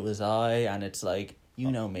does it to his eye, and it's like,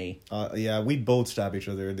 you know me. Yeah, we'd both stab each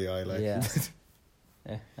other in the eye, like. Yeah.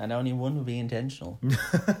 Yeah, and only one would be intentional.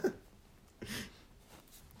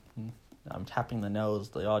 I'm tapping the nose,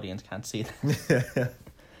 the audience can't see that.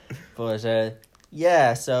 But,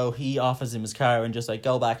 so he offers him his car and just, like,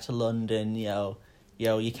 go back to London,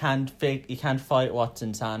 you can't fight what's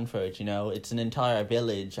in Sanford, it's an entire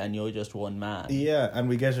village and you're just one man. Yeah, and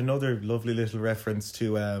we get another lovely little reference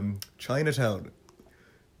to Chinatown.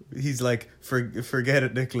 He's like, forget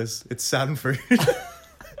it, Nicholas. It's Sanford.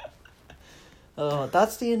 Oh,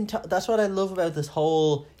 that's that's what I love about this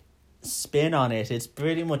whole spin on it. It's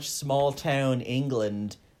pretty much small town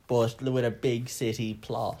England, but with a big city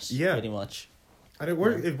plot. Yeah, pretty much. And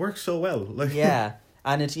it works so well. Like, yeah,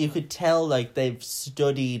 and you could tell like they've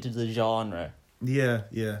studied the genre. Yeah.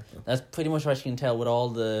 That's pretty much what you can tell with all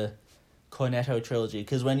the Cornetto Trilogy.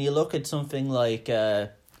 Because when you look at something like, because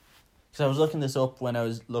I was looking this up when I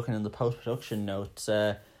was looking in the post-production notes,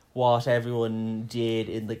 what everyone did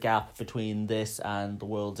in the gap between this and The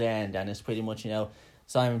World's End, and it's pretty much,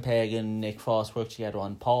 Simon Pegg and Nick Frost worked together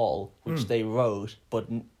on Paul, which they wrote, but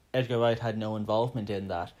Edgar Wright had no involvement in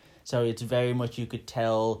that. So it's very much, you could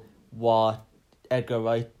tell what Edgar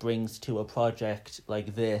Wright brings to a project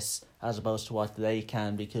like this as opposed to what they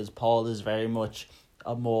can, because Paul is very much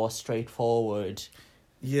a more straightforward...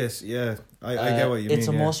 Yes, yeah. I get what you mean. It's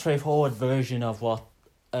a more straightforward version of what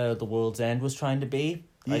The World's End was trying to be.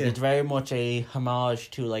 Like, it's very much a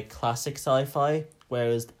homage to like classic sci-fi,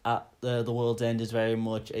 whereas The World's End is very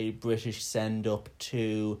much a British send-up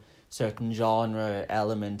to certain genre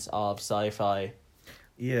elements of sci-fi.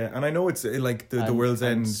 Yeah, and I know it's like the World's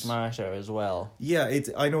End smarter as well. Yeah,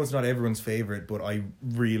 I know it's not everyone's favorite, but I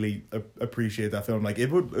really appreciate that film. Like,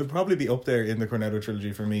 it would probably be up there in the Cornetto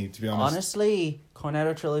Trilogy for me, to be honest. Honestly,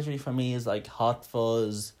 Cornetto Trilogy for me is like Hot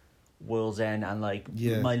Fuzz, World's End, and like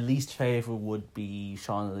my least favorite would be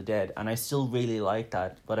Shaun of the Dead, and I still really like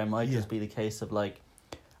that, but it might just be the case of like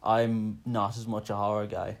I'm not as much a horror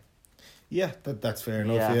guy. Yeah, that's fair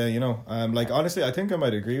enough. Yeah, like honestly, I think I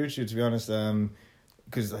might agree with you, to be honest.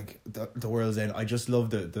 Because like the World's End, I just love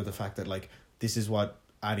the fact that like this is what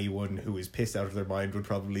anyone who is pissed out of their mind would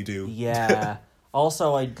probably do. Yeah.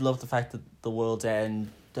 Also, I love the fact that the World's End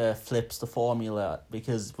flips the formula,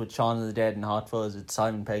 because with Shaun of the Dead and Hot Fuzz, it's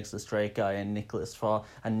Simon Pegg's the straight guy and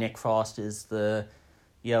Nick Frost is the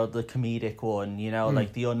the comedic one.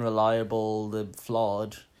 Like the unreliable, the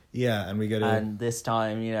flawed. Yeah, and we get and this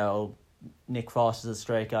time Nick Frost is the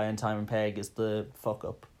straight guy and Simon Pegg is the fuck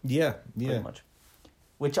up. Yeah. Pretty much.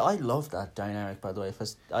 Which I love that dynamic, by the way,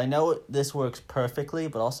 because I know this works perfectly,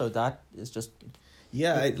 but also that is just...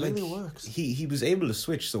 Yeah, it really works. He was able to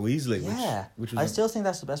switch so easily. Yeah, which I still think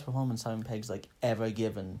that's the best performance Simon Pegg's like ever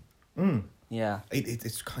given. Yeah.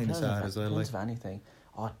 It's kind of sad as well. Like, of anything.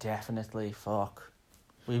 Oh, definitely. Fuck.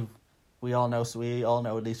 We all know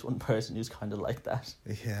at least one person who's kind of like that.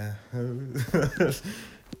 Yeah.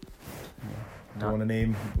 Don't want to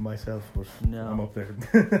name myself, but no. I'm up there.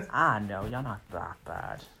 No, you're not that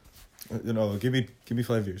bad. Give me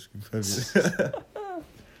 5 years.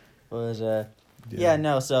 But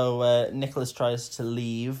so Nicholas tries to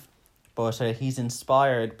leave, but he's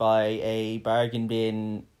inspired by a bargain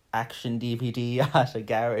bin action DVD at a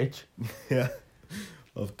garage. Yeah.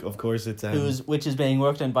 Of course it's which is being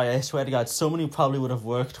worked on by, I swear to God, someone who probably would have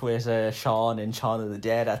worked with Sean in Shaun of the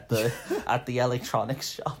Dead at the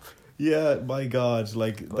electronics shop. Yeah, my God,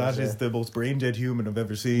 like that is the most brain dead human I've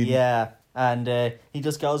ever seen. Yeah, and he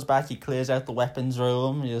just goes back, he clears out the weapons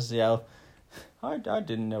room, he just, I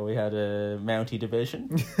didn't know we had a Mountie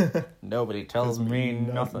division. Nobody tells me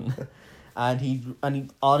nothing. And he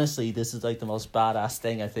honestly, this is like the most badass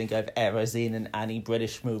thing I think I've ever seen in any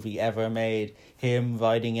British movie ever made. Him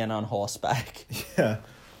riding in on horseback. Yeah.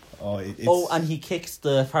 And he kicks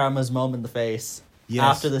the farmer's mum in the face. Yes.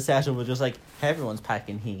 After the setup was just like, everyone's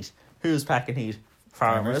packing heat. Who's packing heat?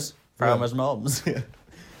 Farmers. Farmers' mums. Yeah.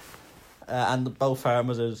 And both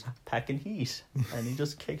farmers are just packing heat. And he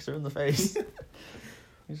just kicks her in the face.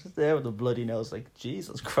 He's just there with a bloody nose, like,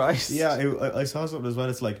 Jesus Christ. Yeah, I saw something as well.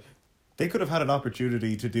 It's like, they could have had an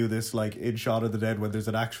opportunity to do this, like, in Shaun of the Dead, when there's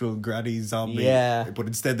an actual granny zombie. Yeah. But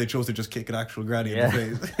instead they chose to just kick an actual granny in the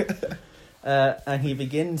face. And he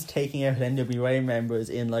begins taking out NWA members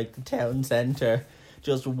in, like, the town centre.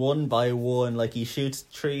 Just one by one, like he shoots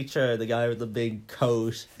Treacher, the guy with the big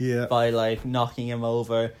coat, by like knocking him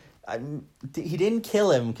over. He didn't kill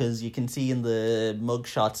him, because you can see in the mug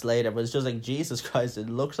shots later, but it's just like, Jesus Christ, it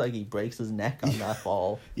looks like he breaks his neck on that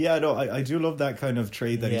fall. Yeah, no, I do love that kind of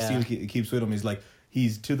trait that he still keeps with him. He's like,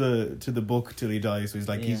 he's to the book till he dies, so he's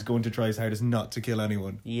like, he's going to try his hardest not to kill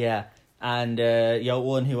anyone. Yeah, and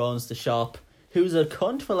one who owns the shop, who's a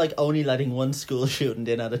cunt for like only letting one school shooting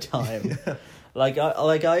in at a time. Yeah. Like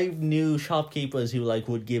I knew shopkeepers who like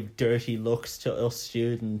would give dirty looks to us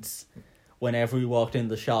students whenever we walked in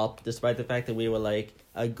the shop, despite the fact that we were like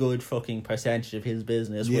a good fucking percentage of his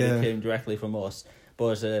business would have came directly from us.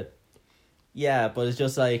 But but it's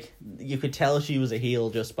just like, you could tell she was a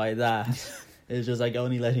heel just by that. is just like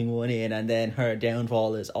only letting one in, and then her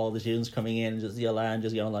downfall is all the students coming in and just the alarm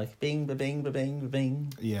just going like bing ba bing ba bing ba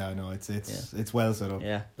bing. Yeah, I know it's well set up.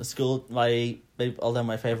 Yeah, the school. Although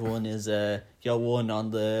my favorite one is your one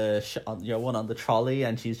on the trolley,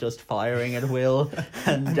 and she's just firing at will,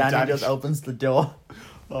 and Danny just opens the door.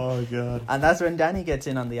 Oh god! And that's when Danny gets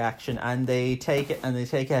in on the action, and they take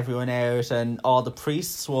everyone out, and the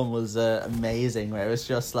priest's one was amazing, where it's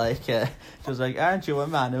just like, aren't you a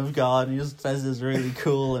man of God? And he just says this really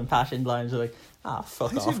cool and passionate lines, like,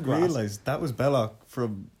 fuck off. I didn't realise that was Belloc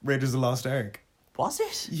from Raiders of the Lost Ark. Was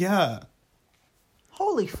it? Yeah.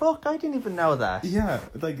 Holy fuck! I didn't even know that. Yeah,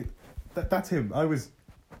 like that's him. I was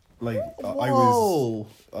like, Whoa.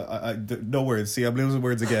 I no words. See, I'm losing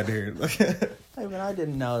words again here. I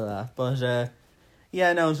didn't know that, but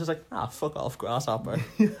yeah, no, it's just like, fuck off, grasshopper.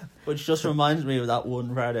 Which just reminds me of that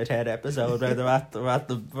one Friday Ted episode where they're at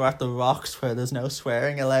the rocks where there's no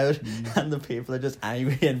swearing allowed, and the people are just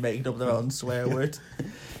angry and making up their own swear words.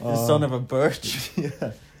 The son of a birch.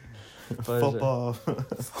 Yeah. But, off.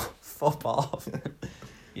 Fuck off.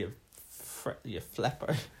 You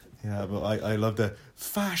flipper. Yeah, but I love the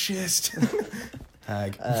fascist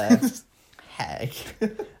hag. Hag.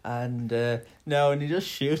 And no, and he just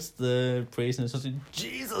shoots the priest, and it's just like,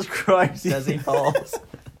 Jesus Christ, as he falls.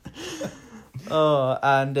 So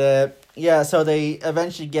they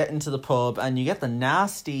eventually get into the pub, and you get the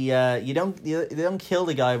nasty. They don't kill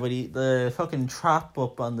the guy, but the fucking trap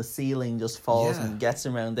up on the ceiling just falls and gets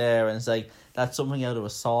him around there, and it's like, that's something out of a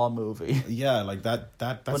Saw movie. Yeah, like that's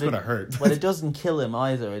gonna hurt. But it doesn't kill him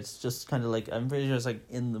either. It's just kind of like, I'm pretty sure it's like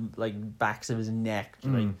in the backs of his neck,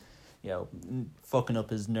 like, fucking up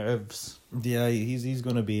his nerves. Yeah, he's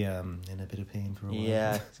gonna be in a bit of pain for a while.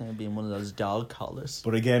 Yeah, he's gonna be in one of those dog collars.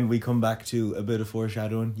 But again, we come back to a bit of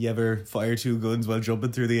foreshadowing. You ever fire two guns while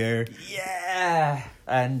jumping through the air? Yeah,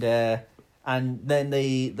 and then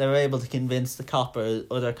they're able to convince the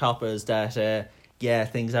other coppers that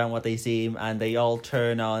things aren't what they seem, and they all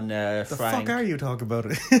turn on Frank. The fuck are you talking about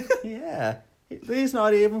it? Yeah, he's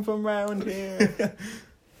not even from round here.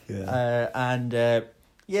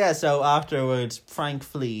 Yeah. So afterwards, Frank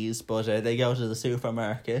flees, but they go to the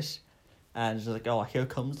supermarket, and it's like, oh, here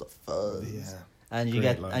comes the fuzz. Yeah. And you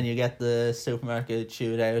get the supermarket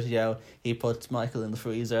shootout. He puts Michael in the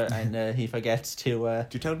freezer, and he forgets to.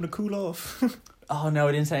 Did you tell him to cool off? Oh no,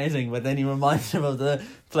 I didn't say anything. But then he reminds him of the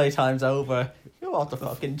playtime's over. You want the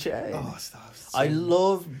fucking chain? Oh, stop. I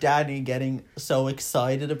love Danny getting so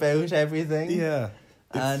excited about everything. Yeah.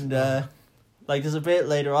 And there's a bit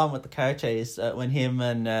later on with the car chase when him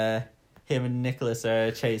and Nicholas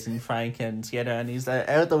are chasing Frank and Skinner, and he's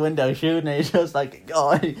out the window shooting, and he's just like,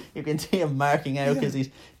 God, you can see him marking out because he's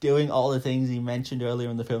doing all the things he mentioned earlier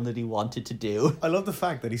in the film that he wanted to do. I love the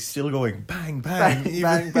fact that he's still going bang, bang,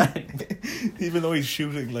 bang. Even though he's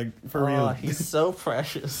shooting, like, for real. He's so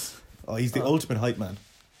precious. Oh, he's the ultimate hype man.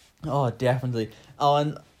 Oh, definitely. Oh,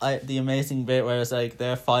 and the amazing bit where it's like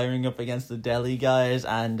they're firing up against the deli guys,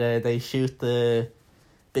 and they shoot the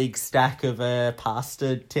big stack of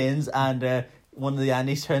pasta tins, and one of the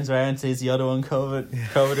Andys turns around and sees the other one covered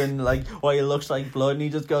in like what looks like blood, and he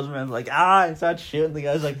just goes around like, and starts shooting. The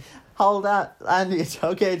guy's like, hold that, Andy, it's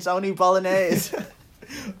okay, it's only bolognese.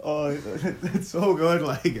 Oh, it's so good,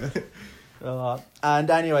 like. And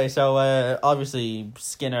anyway, so obviously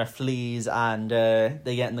Skinner flees, and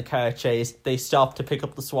they get in the car chase. They stop to pick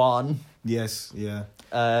up the swan. Yes, yeah.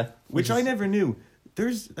 Which I never knew.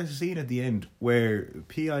 There's a scene at the end where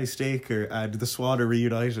P.I. Staker and the swan are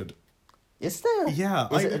reunited. Is there? Yeah.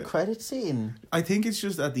 Is it a credit scene? I think it's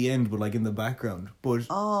just at the end, but like in the background. But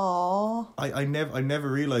I never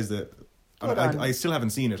realised it. I still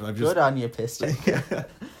haven't seen it. I've just... Good on you, Piston.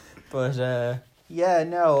 But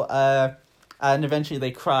and eventually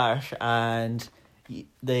they crash, and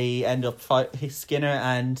they end up Skinner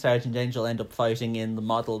and Sergeant Angel end up fighting in the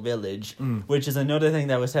model village, which is another thing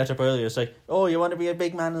that was set up earlier. It's like, oh, you want to be a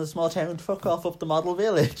big man in a small town? Fuck off up the model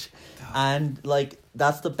village. And like,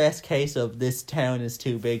 that's the best case of this town is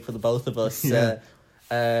too big for the both of us.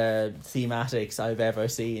 Thematics I've ever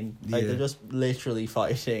seen. Like, they're just literally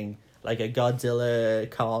fighting like a Godzilla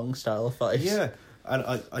Kong style fight. Yeah. And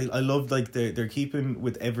I love, like, they're keeping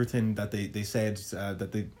with everything that they said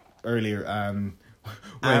that they earlier.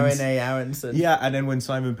 Aaron A. Aronson. Yeah, and then when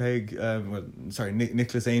Simon Pegg,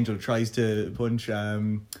 Nicholas Angel tries to punch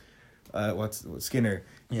Skinner,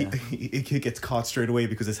 he gets caught straight away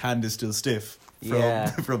because his hand is still stiff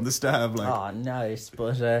from the stab. Like. Oh, nice,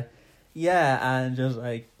 but and just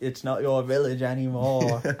like, it's not your village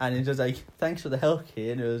anymore. And it's just like, thanks for the help,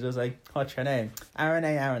 kid. It was just like, what's your name? Aaron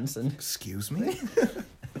A. Aronson. Excuse me?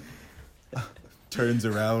 turns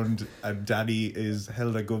around and Danny is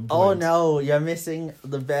held at gunpoint. Oh no, you're missing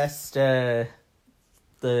the best. The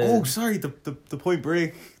Point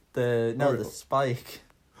Break. The spike.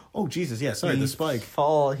 Oh Jesus, yeah, sorry, the spike.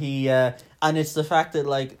 And it's the fact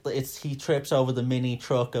that he trips over the mini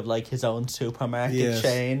truck of like his own supermarket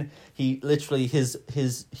chain. He literally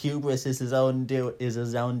his hubris is his own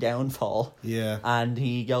downfall. Yeah. And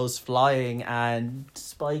he goes flying and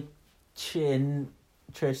Spike Chin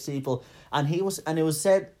trips people. And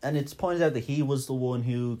it's pointed out that he was the one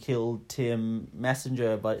who killed Tim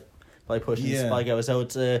Messenger by pushing Spike out. So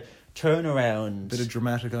it's a turnaround. Bit of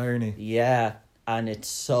dramatic irony. Yeah. And it's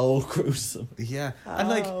so gruesome. Yeah.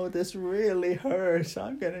 And this really hurts.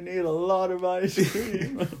 I'm going to need a lot of ice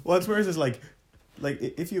cream. What's worse is like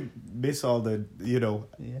if you miss all the, the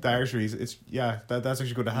arteries, it's, that's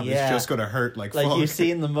actually going to happen. Yeah. It's just going to hurt like fuck. You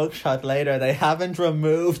see in the mugshot later, they haven't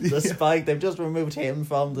removed the spike. They've just removed him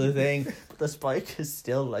from the thing. But the spike is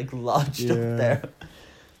still like lodged up there.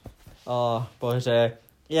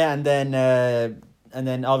 And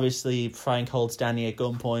then obviously Frank holds Danny at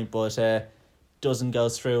gunpoint, but doesn't go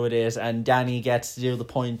through with it, and Danny gets to do the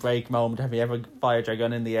Point Break moment. Have you ever fired your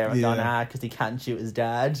gun in the air and gone, because he can't shoot his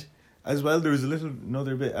dad? As well, there was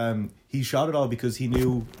another bit, he shot it all because he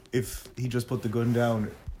knew if he just put the gun down,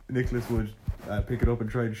 Nicholas would pick it up and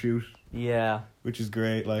try and shoot. Yeah. Which is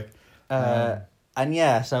great, so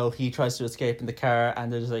he tries to escape in the car,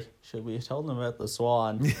 and they're just like, should we have told them about the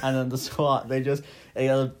swan? And then the swan, they just...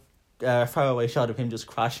 faraway shot of him just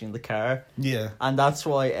crashing the car. Yeah. And that's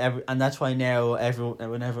why now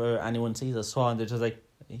whenever anyone sees a swan, they're just like,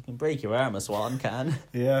 you can break your arm, a swan can.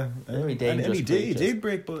 Yeah. Very dangerous. And he did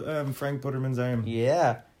break Frank Butterman's arm.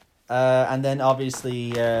 Yeah. And then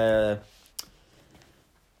obviously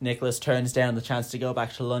Nicholas turns down the chance to go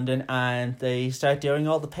back to London, and they start doing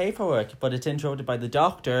all the paperwork, but it's interrupted by the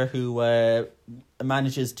doctor, who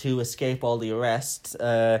manages to escape all the arrests,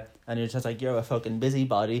 and you're just like, you're a fucking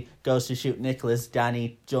busybody, goes to shoot Nicholas,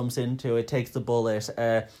 Danny jumps into it, takes the bullet,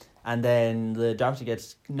 and then the doctor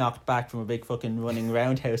gets knocked back from a big fucking running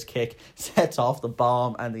roundhouse kick, sets off the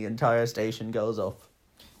bomb, and the entire station goes up.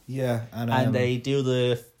 Yeah. And they do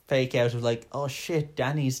the fake out of like, oh shit,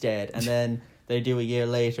 Danny's dead, and then... They do a year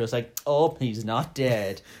later, it's like, oh, he's not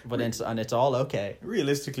dead. But it's all okay.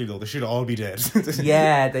 Realistically, though, they should all be dead.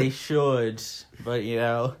 Yeah, they should. But,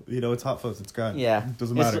 it's Hot Fuzz, it's gone. Yeah. It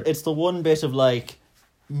doesn't matter. It's the one bit of, like,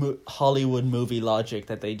 Hollywood movie logic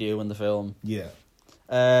that they do in the film. Yeah.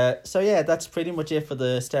 That's pretty much it for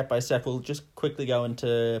the step-by-step. We'll just quickly go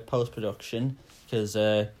into post-production, because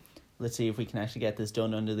let's see if we can actually get this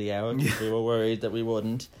done under the hour, because we were worried that we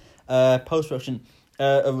wouldn't. Post-production...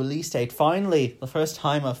 a release date. Finally, the first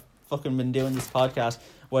time I've fucking been doing this podcast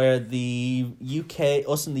where us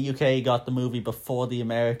in the UK got the movie before the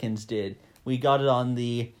Americans did. We got it on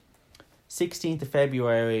the 16th of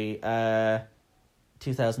February,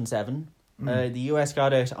 2007. The US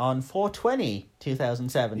got it on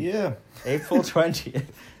 4/20/2007. Yeah. April 20th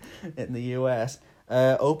in the US.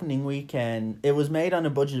 Opening weekend, it was made on a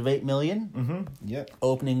budget of 8 million. Mm-hmm. Yeah.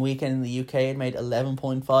 Opening weekend in the UK, it made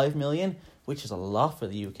 11.5 million. Which is a lot for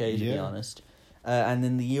the UK, to be honest. And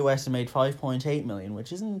in the US, it made 5.8 million,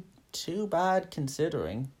 which isn't too bad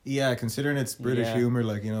considering. Yeah, considering it's British humour,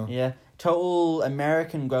 Yeah. Total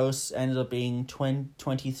American gross ended up being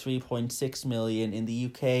 23.6 million. In the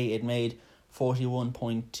UK, it made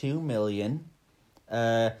 41.2 million,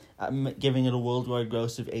 giving it a worldwide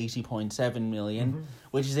gross of 80.7 million,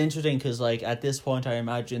 which is interesting because, at this point, I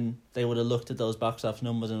imagine they would have looked at those box office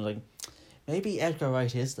numbers and maybe Edgar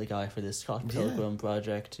Wright is the guy for this Scott Pilgrim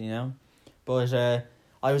project, But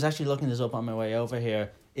I was actually looking this up on my way over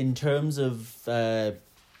here. In terms of...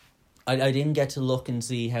 I didn't get to look and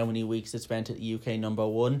see how many weeks it spent at UK number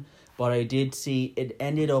 1, but I did see it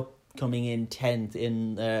ended up coming in 10th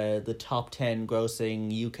in the top 10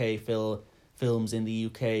 grossing UK films in the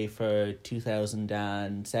UK for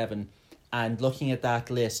 2007. And looking at that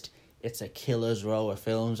list, it's a killer's row of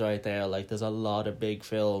films right there. There's a lot of big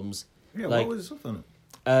films. Yeah, what was up on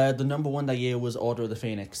it? The number 1 that year was Order of the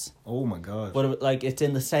Phoenix. Oh my god! But it's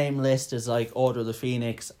in the same list as Order of the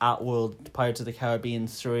Phoenix, Atworld, Pirates of the Caribbean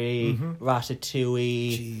 3,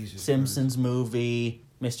 Ratatouille, Simpsons movie,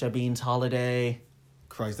 Mr. Bean's Holiday.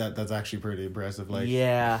 Christ, that's actually pretty impressive.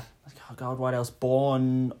 Yeah. Oh god, what else?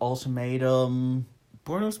 Born Ultimatum.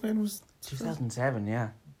 Born Ultimatum was 2007. Yeah.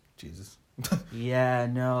 Jesus. Yeah,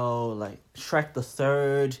 no, Shrek the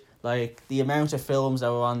Third. The amount of films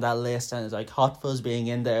that were on that list, and it's Hot Fuzz being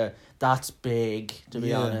in there, that's big, to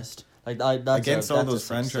be honest. That's against all those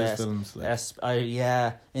franchise films.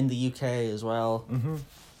 In the UK as well. Mm-hmm.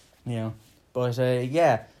 Yeah. But,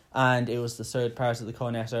 And it was the third part of the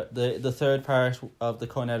Cornetto. The third part of the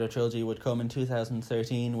Cornetto Trilogy would come in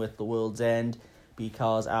 2013 with The World's End,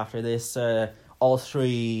 because after this, all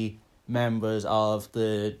three members of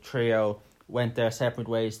the trio went their separate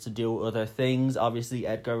ways to do other things. Obviously,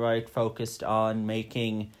 Edgar Wright focused on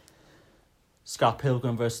making Scott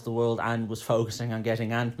Pilgrim vs. the World and was focusing on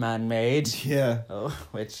getting Ant-Man made. Yeah.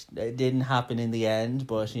 Which didn't happen in the end,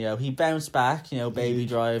 but, you know, he bounced back, you know, Baby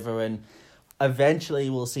Driver, and eventually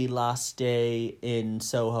we'll see Last Day in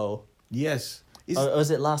Soho. Yes. Or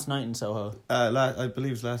was it Last Night in Soho? I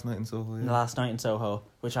believe it's Last Night in Soho. Yeah. Last Night in Soho,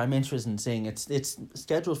 which I'm interested in seeing. It's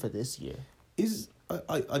scheduled for this year.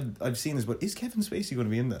 I've seen this, but is Kevin Spacey going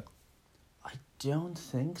to be in that? I don't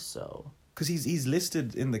think so. Because he's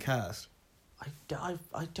listed in the cast. I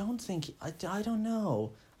don't think... I don't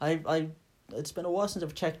know. It's been a while since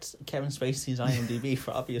I've checked Kevin Spacey's IMDb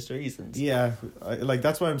for obvious reasons. Yeah,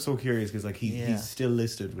 that's why I'm so curious, because he's still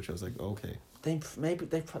listed, which I was like, okay. They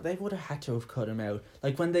would have had to have cut him out.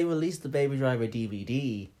 Like when they released the Baby Driver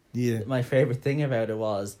DVD. Yeah. My favorite thing about it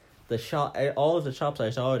was all of the shops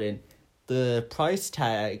I saw it in, the price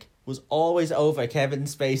tag was always over Kevin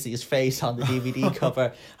Spacey's face on the DVD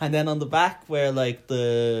cover, and then on the back where like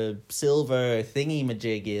the silver thingy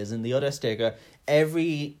majig is and the other sticker,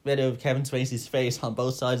 every bit of Kevin Spacey's face on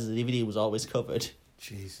both sides of the DVD was always covered.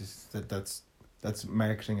 Jesus, that's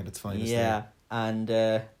marketing at its finest. Yeah, and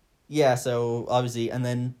so obviously, and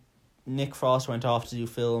then Nick Frost went off to do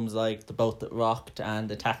films like The Boat That Rocked and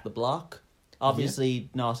Attack the Block. Obviously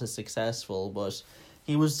not as successful, but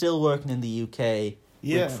he was still working in the UK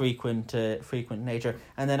with frequent nature.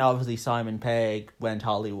 And then obviously Simon Pegg went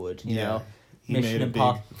Hollywood, you know. Mission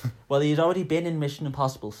Impossible. Well, he'd already been in Mission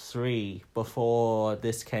Impossible 3 before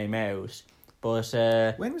this came out. But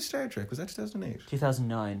when was Star Trek? Was that 2008?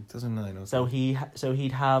 2009. 2009. Okay. So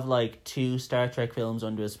he'd have like 2 Star Trek films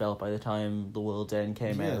under his belt by the time The World's End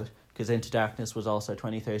came out. Because Into Darkness was also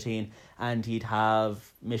 2013, and he'd have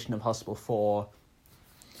Mission Impossible 4,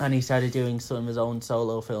 and he started doing some of his own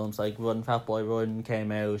solo films, like Run Fat Boy Run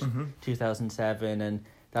came out 2007, and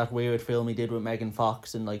that weird film he did with Megan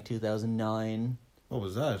Fox in like 2009. What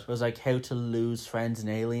was that? It was like How to Lose Friends and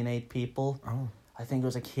Alienate People. Oh. I think it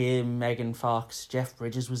was like him, Megan Fox, Jeff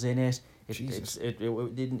Bridges was in it.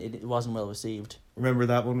 It wasn't well received. Remember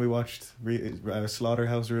that one we watched,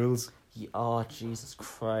 Slaughterhouse Rules? Oh Jesus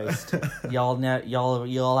Christ! y'all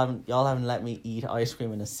haven't let me eat ice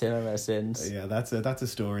cream in a cinema since. Yeah, that's a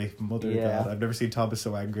story. Mother of God, I've never seen Thomas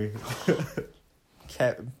so angry.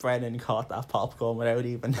 Brennan caught that popcorn without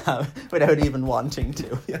even wanting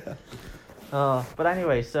to. Yeah. But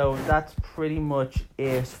anyway, so that's pretty much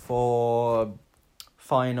it for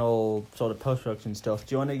final sort of post-production stuff.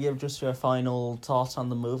 Do you want to give just your final thoughts on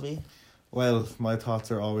the movie? Well, my thoughts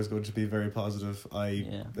are always going to be very positive. I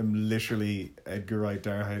am literally Edgar Wright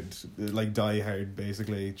die hard,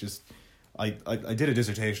 basically. Just I did a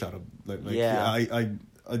dissertation on him.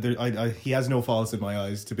 He has no faults in my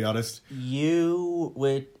eyes, to be honest. You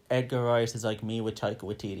with Edgar Wright is like me with Taika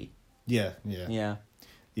Waititi. Yeah,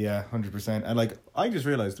 100%. And like I just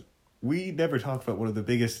realized we never talked about one of the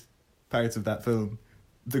biggest parts of that film,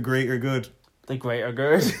 the greater good. The greater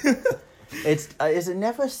good. Is it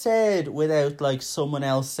never said without like someone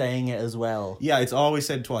else saying it as well? Yeah, it's always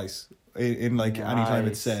said twice in like any time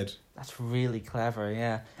it's said. That's really clever,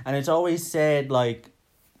 yeah. And it's always said like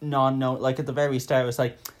like at the very start it's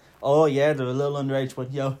like, oh yeah, they're a little underage,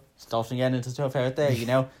 but stuff's getting into stuff out there, you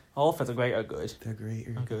know. All for the greater good. The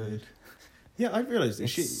greater good. Yeah, I've realised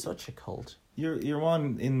it's such a cult. Your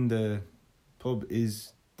one in the pub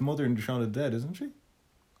is the mother in Shaun of the Dead, isn't she?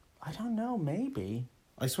 I don't know, maybe.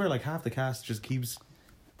 I swear, like half the cast just keeps.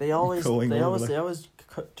 They always come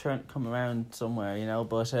around somewhere, you know.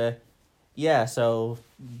 But so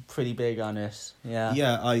pretty big on it. Yeah.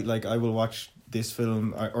 Yeah, I will watch this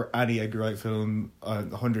film or any Edgar Wright film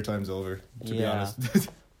 100 times over. To be honest.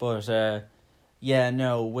 But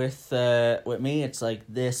with me it's like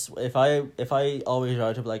this. If I always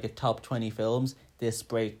write up like a top 20 films, this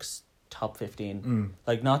breaks top 15.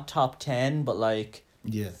 Like not top 10, but like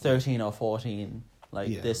 13 or 14.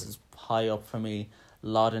 This is high up for me. A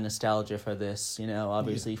lot of nostalgia for this, you know.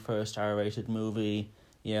 Obviously, first R-rated movie.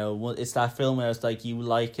 You know, it's that film where it's like you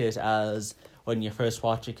like it as when you first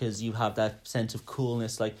watch it because you have that sense of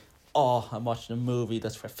coolness. Like, oh, I'm watching a movie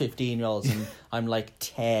that's for 15-year-olds and I'm like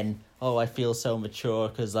 10. Oh, I feel so mature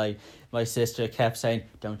because like my sister kept saying,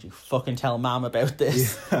 "Don't you fucking tell Mom about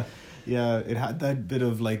this." Yeah, it had that bit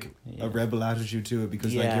of like a rebel attitude to it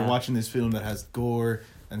because like you're watching this film that has gore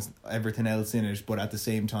and everything else in it, but at the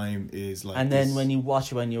same time is like. And then when you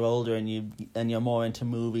watch it when you're older and you're more into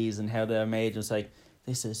movies and how they're made, it's like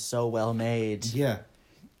this is so well made. Yeah.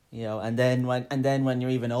 You know, and then when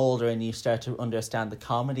you're even older and you start to understand the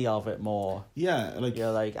comedy of it more. Yeah, like... You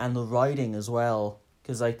know, like, and the writing as well.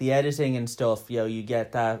 Because, like, the editing and stuff, you know, you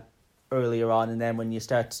get that earlier on, and then when you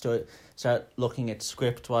start looking at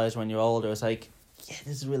script-wise when you're older, it's like, yeah,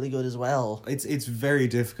 this is really good as well. It's very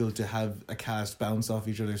difficult to have a cast bounce off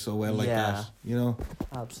each other so well like that, you know?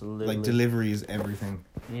 Absolutely. Like, delivery is everything.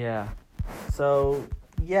 Yeah. So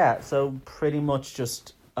pretty much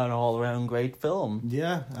just an all-around great film.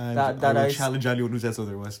 Yeah, and that I I will challenge anyone who says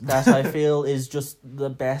otherwise. That I feel is just the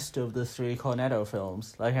best of the three Cornetto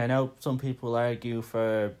films. Like, I know some people argue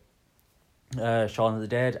for Shaun of the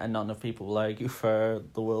Dead, and not enough people will argue for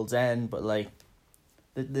The World's End, but, like,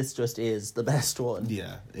 this just is the best one.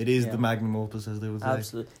 Yeah, it is the magnum opus, as they would say.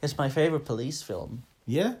 Absolutely. It's my favourite police film.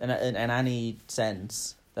 Yeah. In any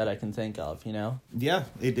sense that I can think of, you know? Yeah,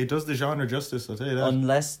 it does the genre justice, I'll tell you that.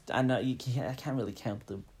 Unless, I can't really count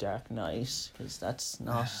The Dark Knight, because that's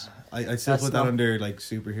not... I'd still put that under, like,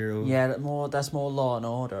 superhero. Yeah, that's more Law and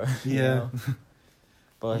Order. Yeah. You know?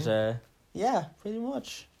 But, yeah, pretty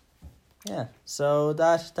much. Yeah, so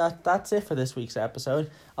that's it for this week's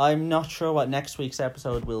episode. I'm not sure what next week's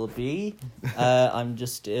episode will be. I'm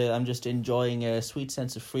just enjoying a sweet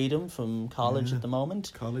sense of freedom from college at the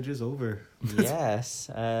moment. College is over.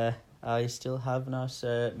 Yes, I still have not.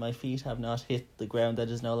 My feet have not hit the ground that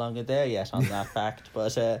is no longer there yet on that fact.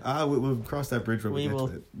 But we'll cross that bridge when we get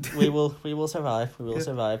to it. we will survive. We will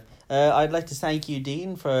survive. I'd like to thank you,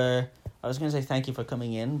 Dean, for. I was going to say thank you for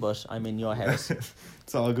coming in, but I'm in your house.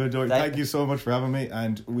 It's all good, Dory. Thank you so much for having me,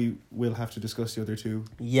 and we will have to discuss the other two.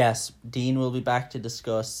 Yes, Dean will be back to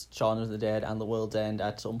discuss Shaun of the Dead and The World's End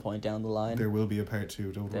at some point down the line. There will be a part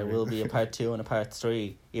 2, don't worry. There will be a part 2 and a part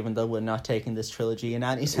 3, even though we're not taking this trilogy in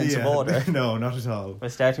any sense of order. No, not at all. We're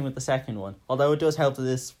starting with the second one. Although it does help that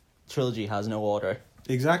this trilogy has no order.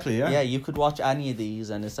 Exactly, yeah. Yeah, you could watch any of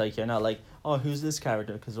these and it's like, you're not like, oh, who's this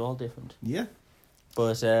character? Because they're all different. Yeah.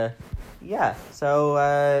 But, yeah,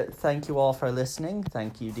 so thank you all for listening.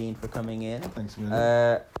 Thank you, Dean, for coming in. Thanks a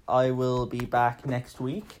million. I will be back next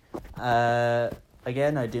week.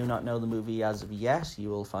 Again, I do not know the movie as of yet. You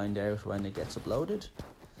will find out when it gets uploaded.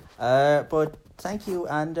 But thank you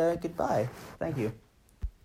and goodbye. Thank you.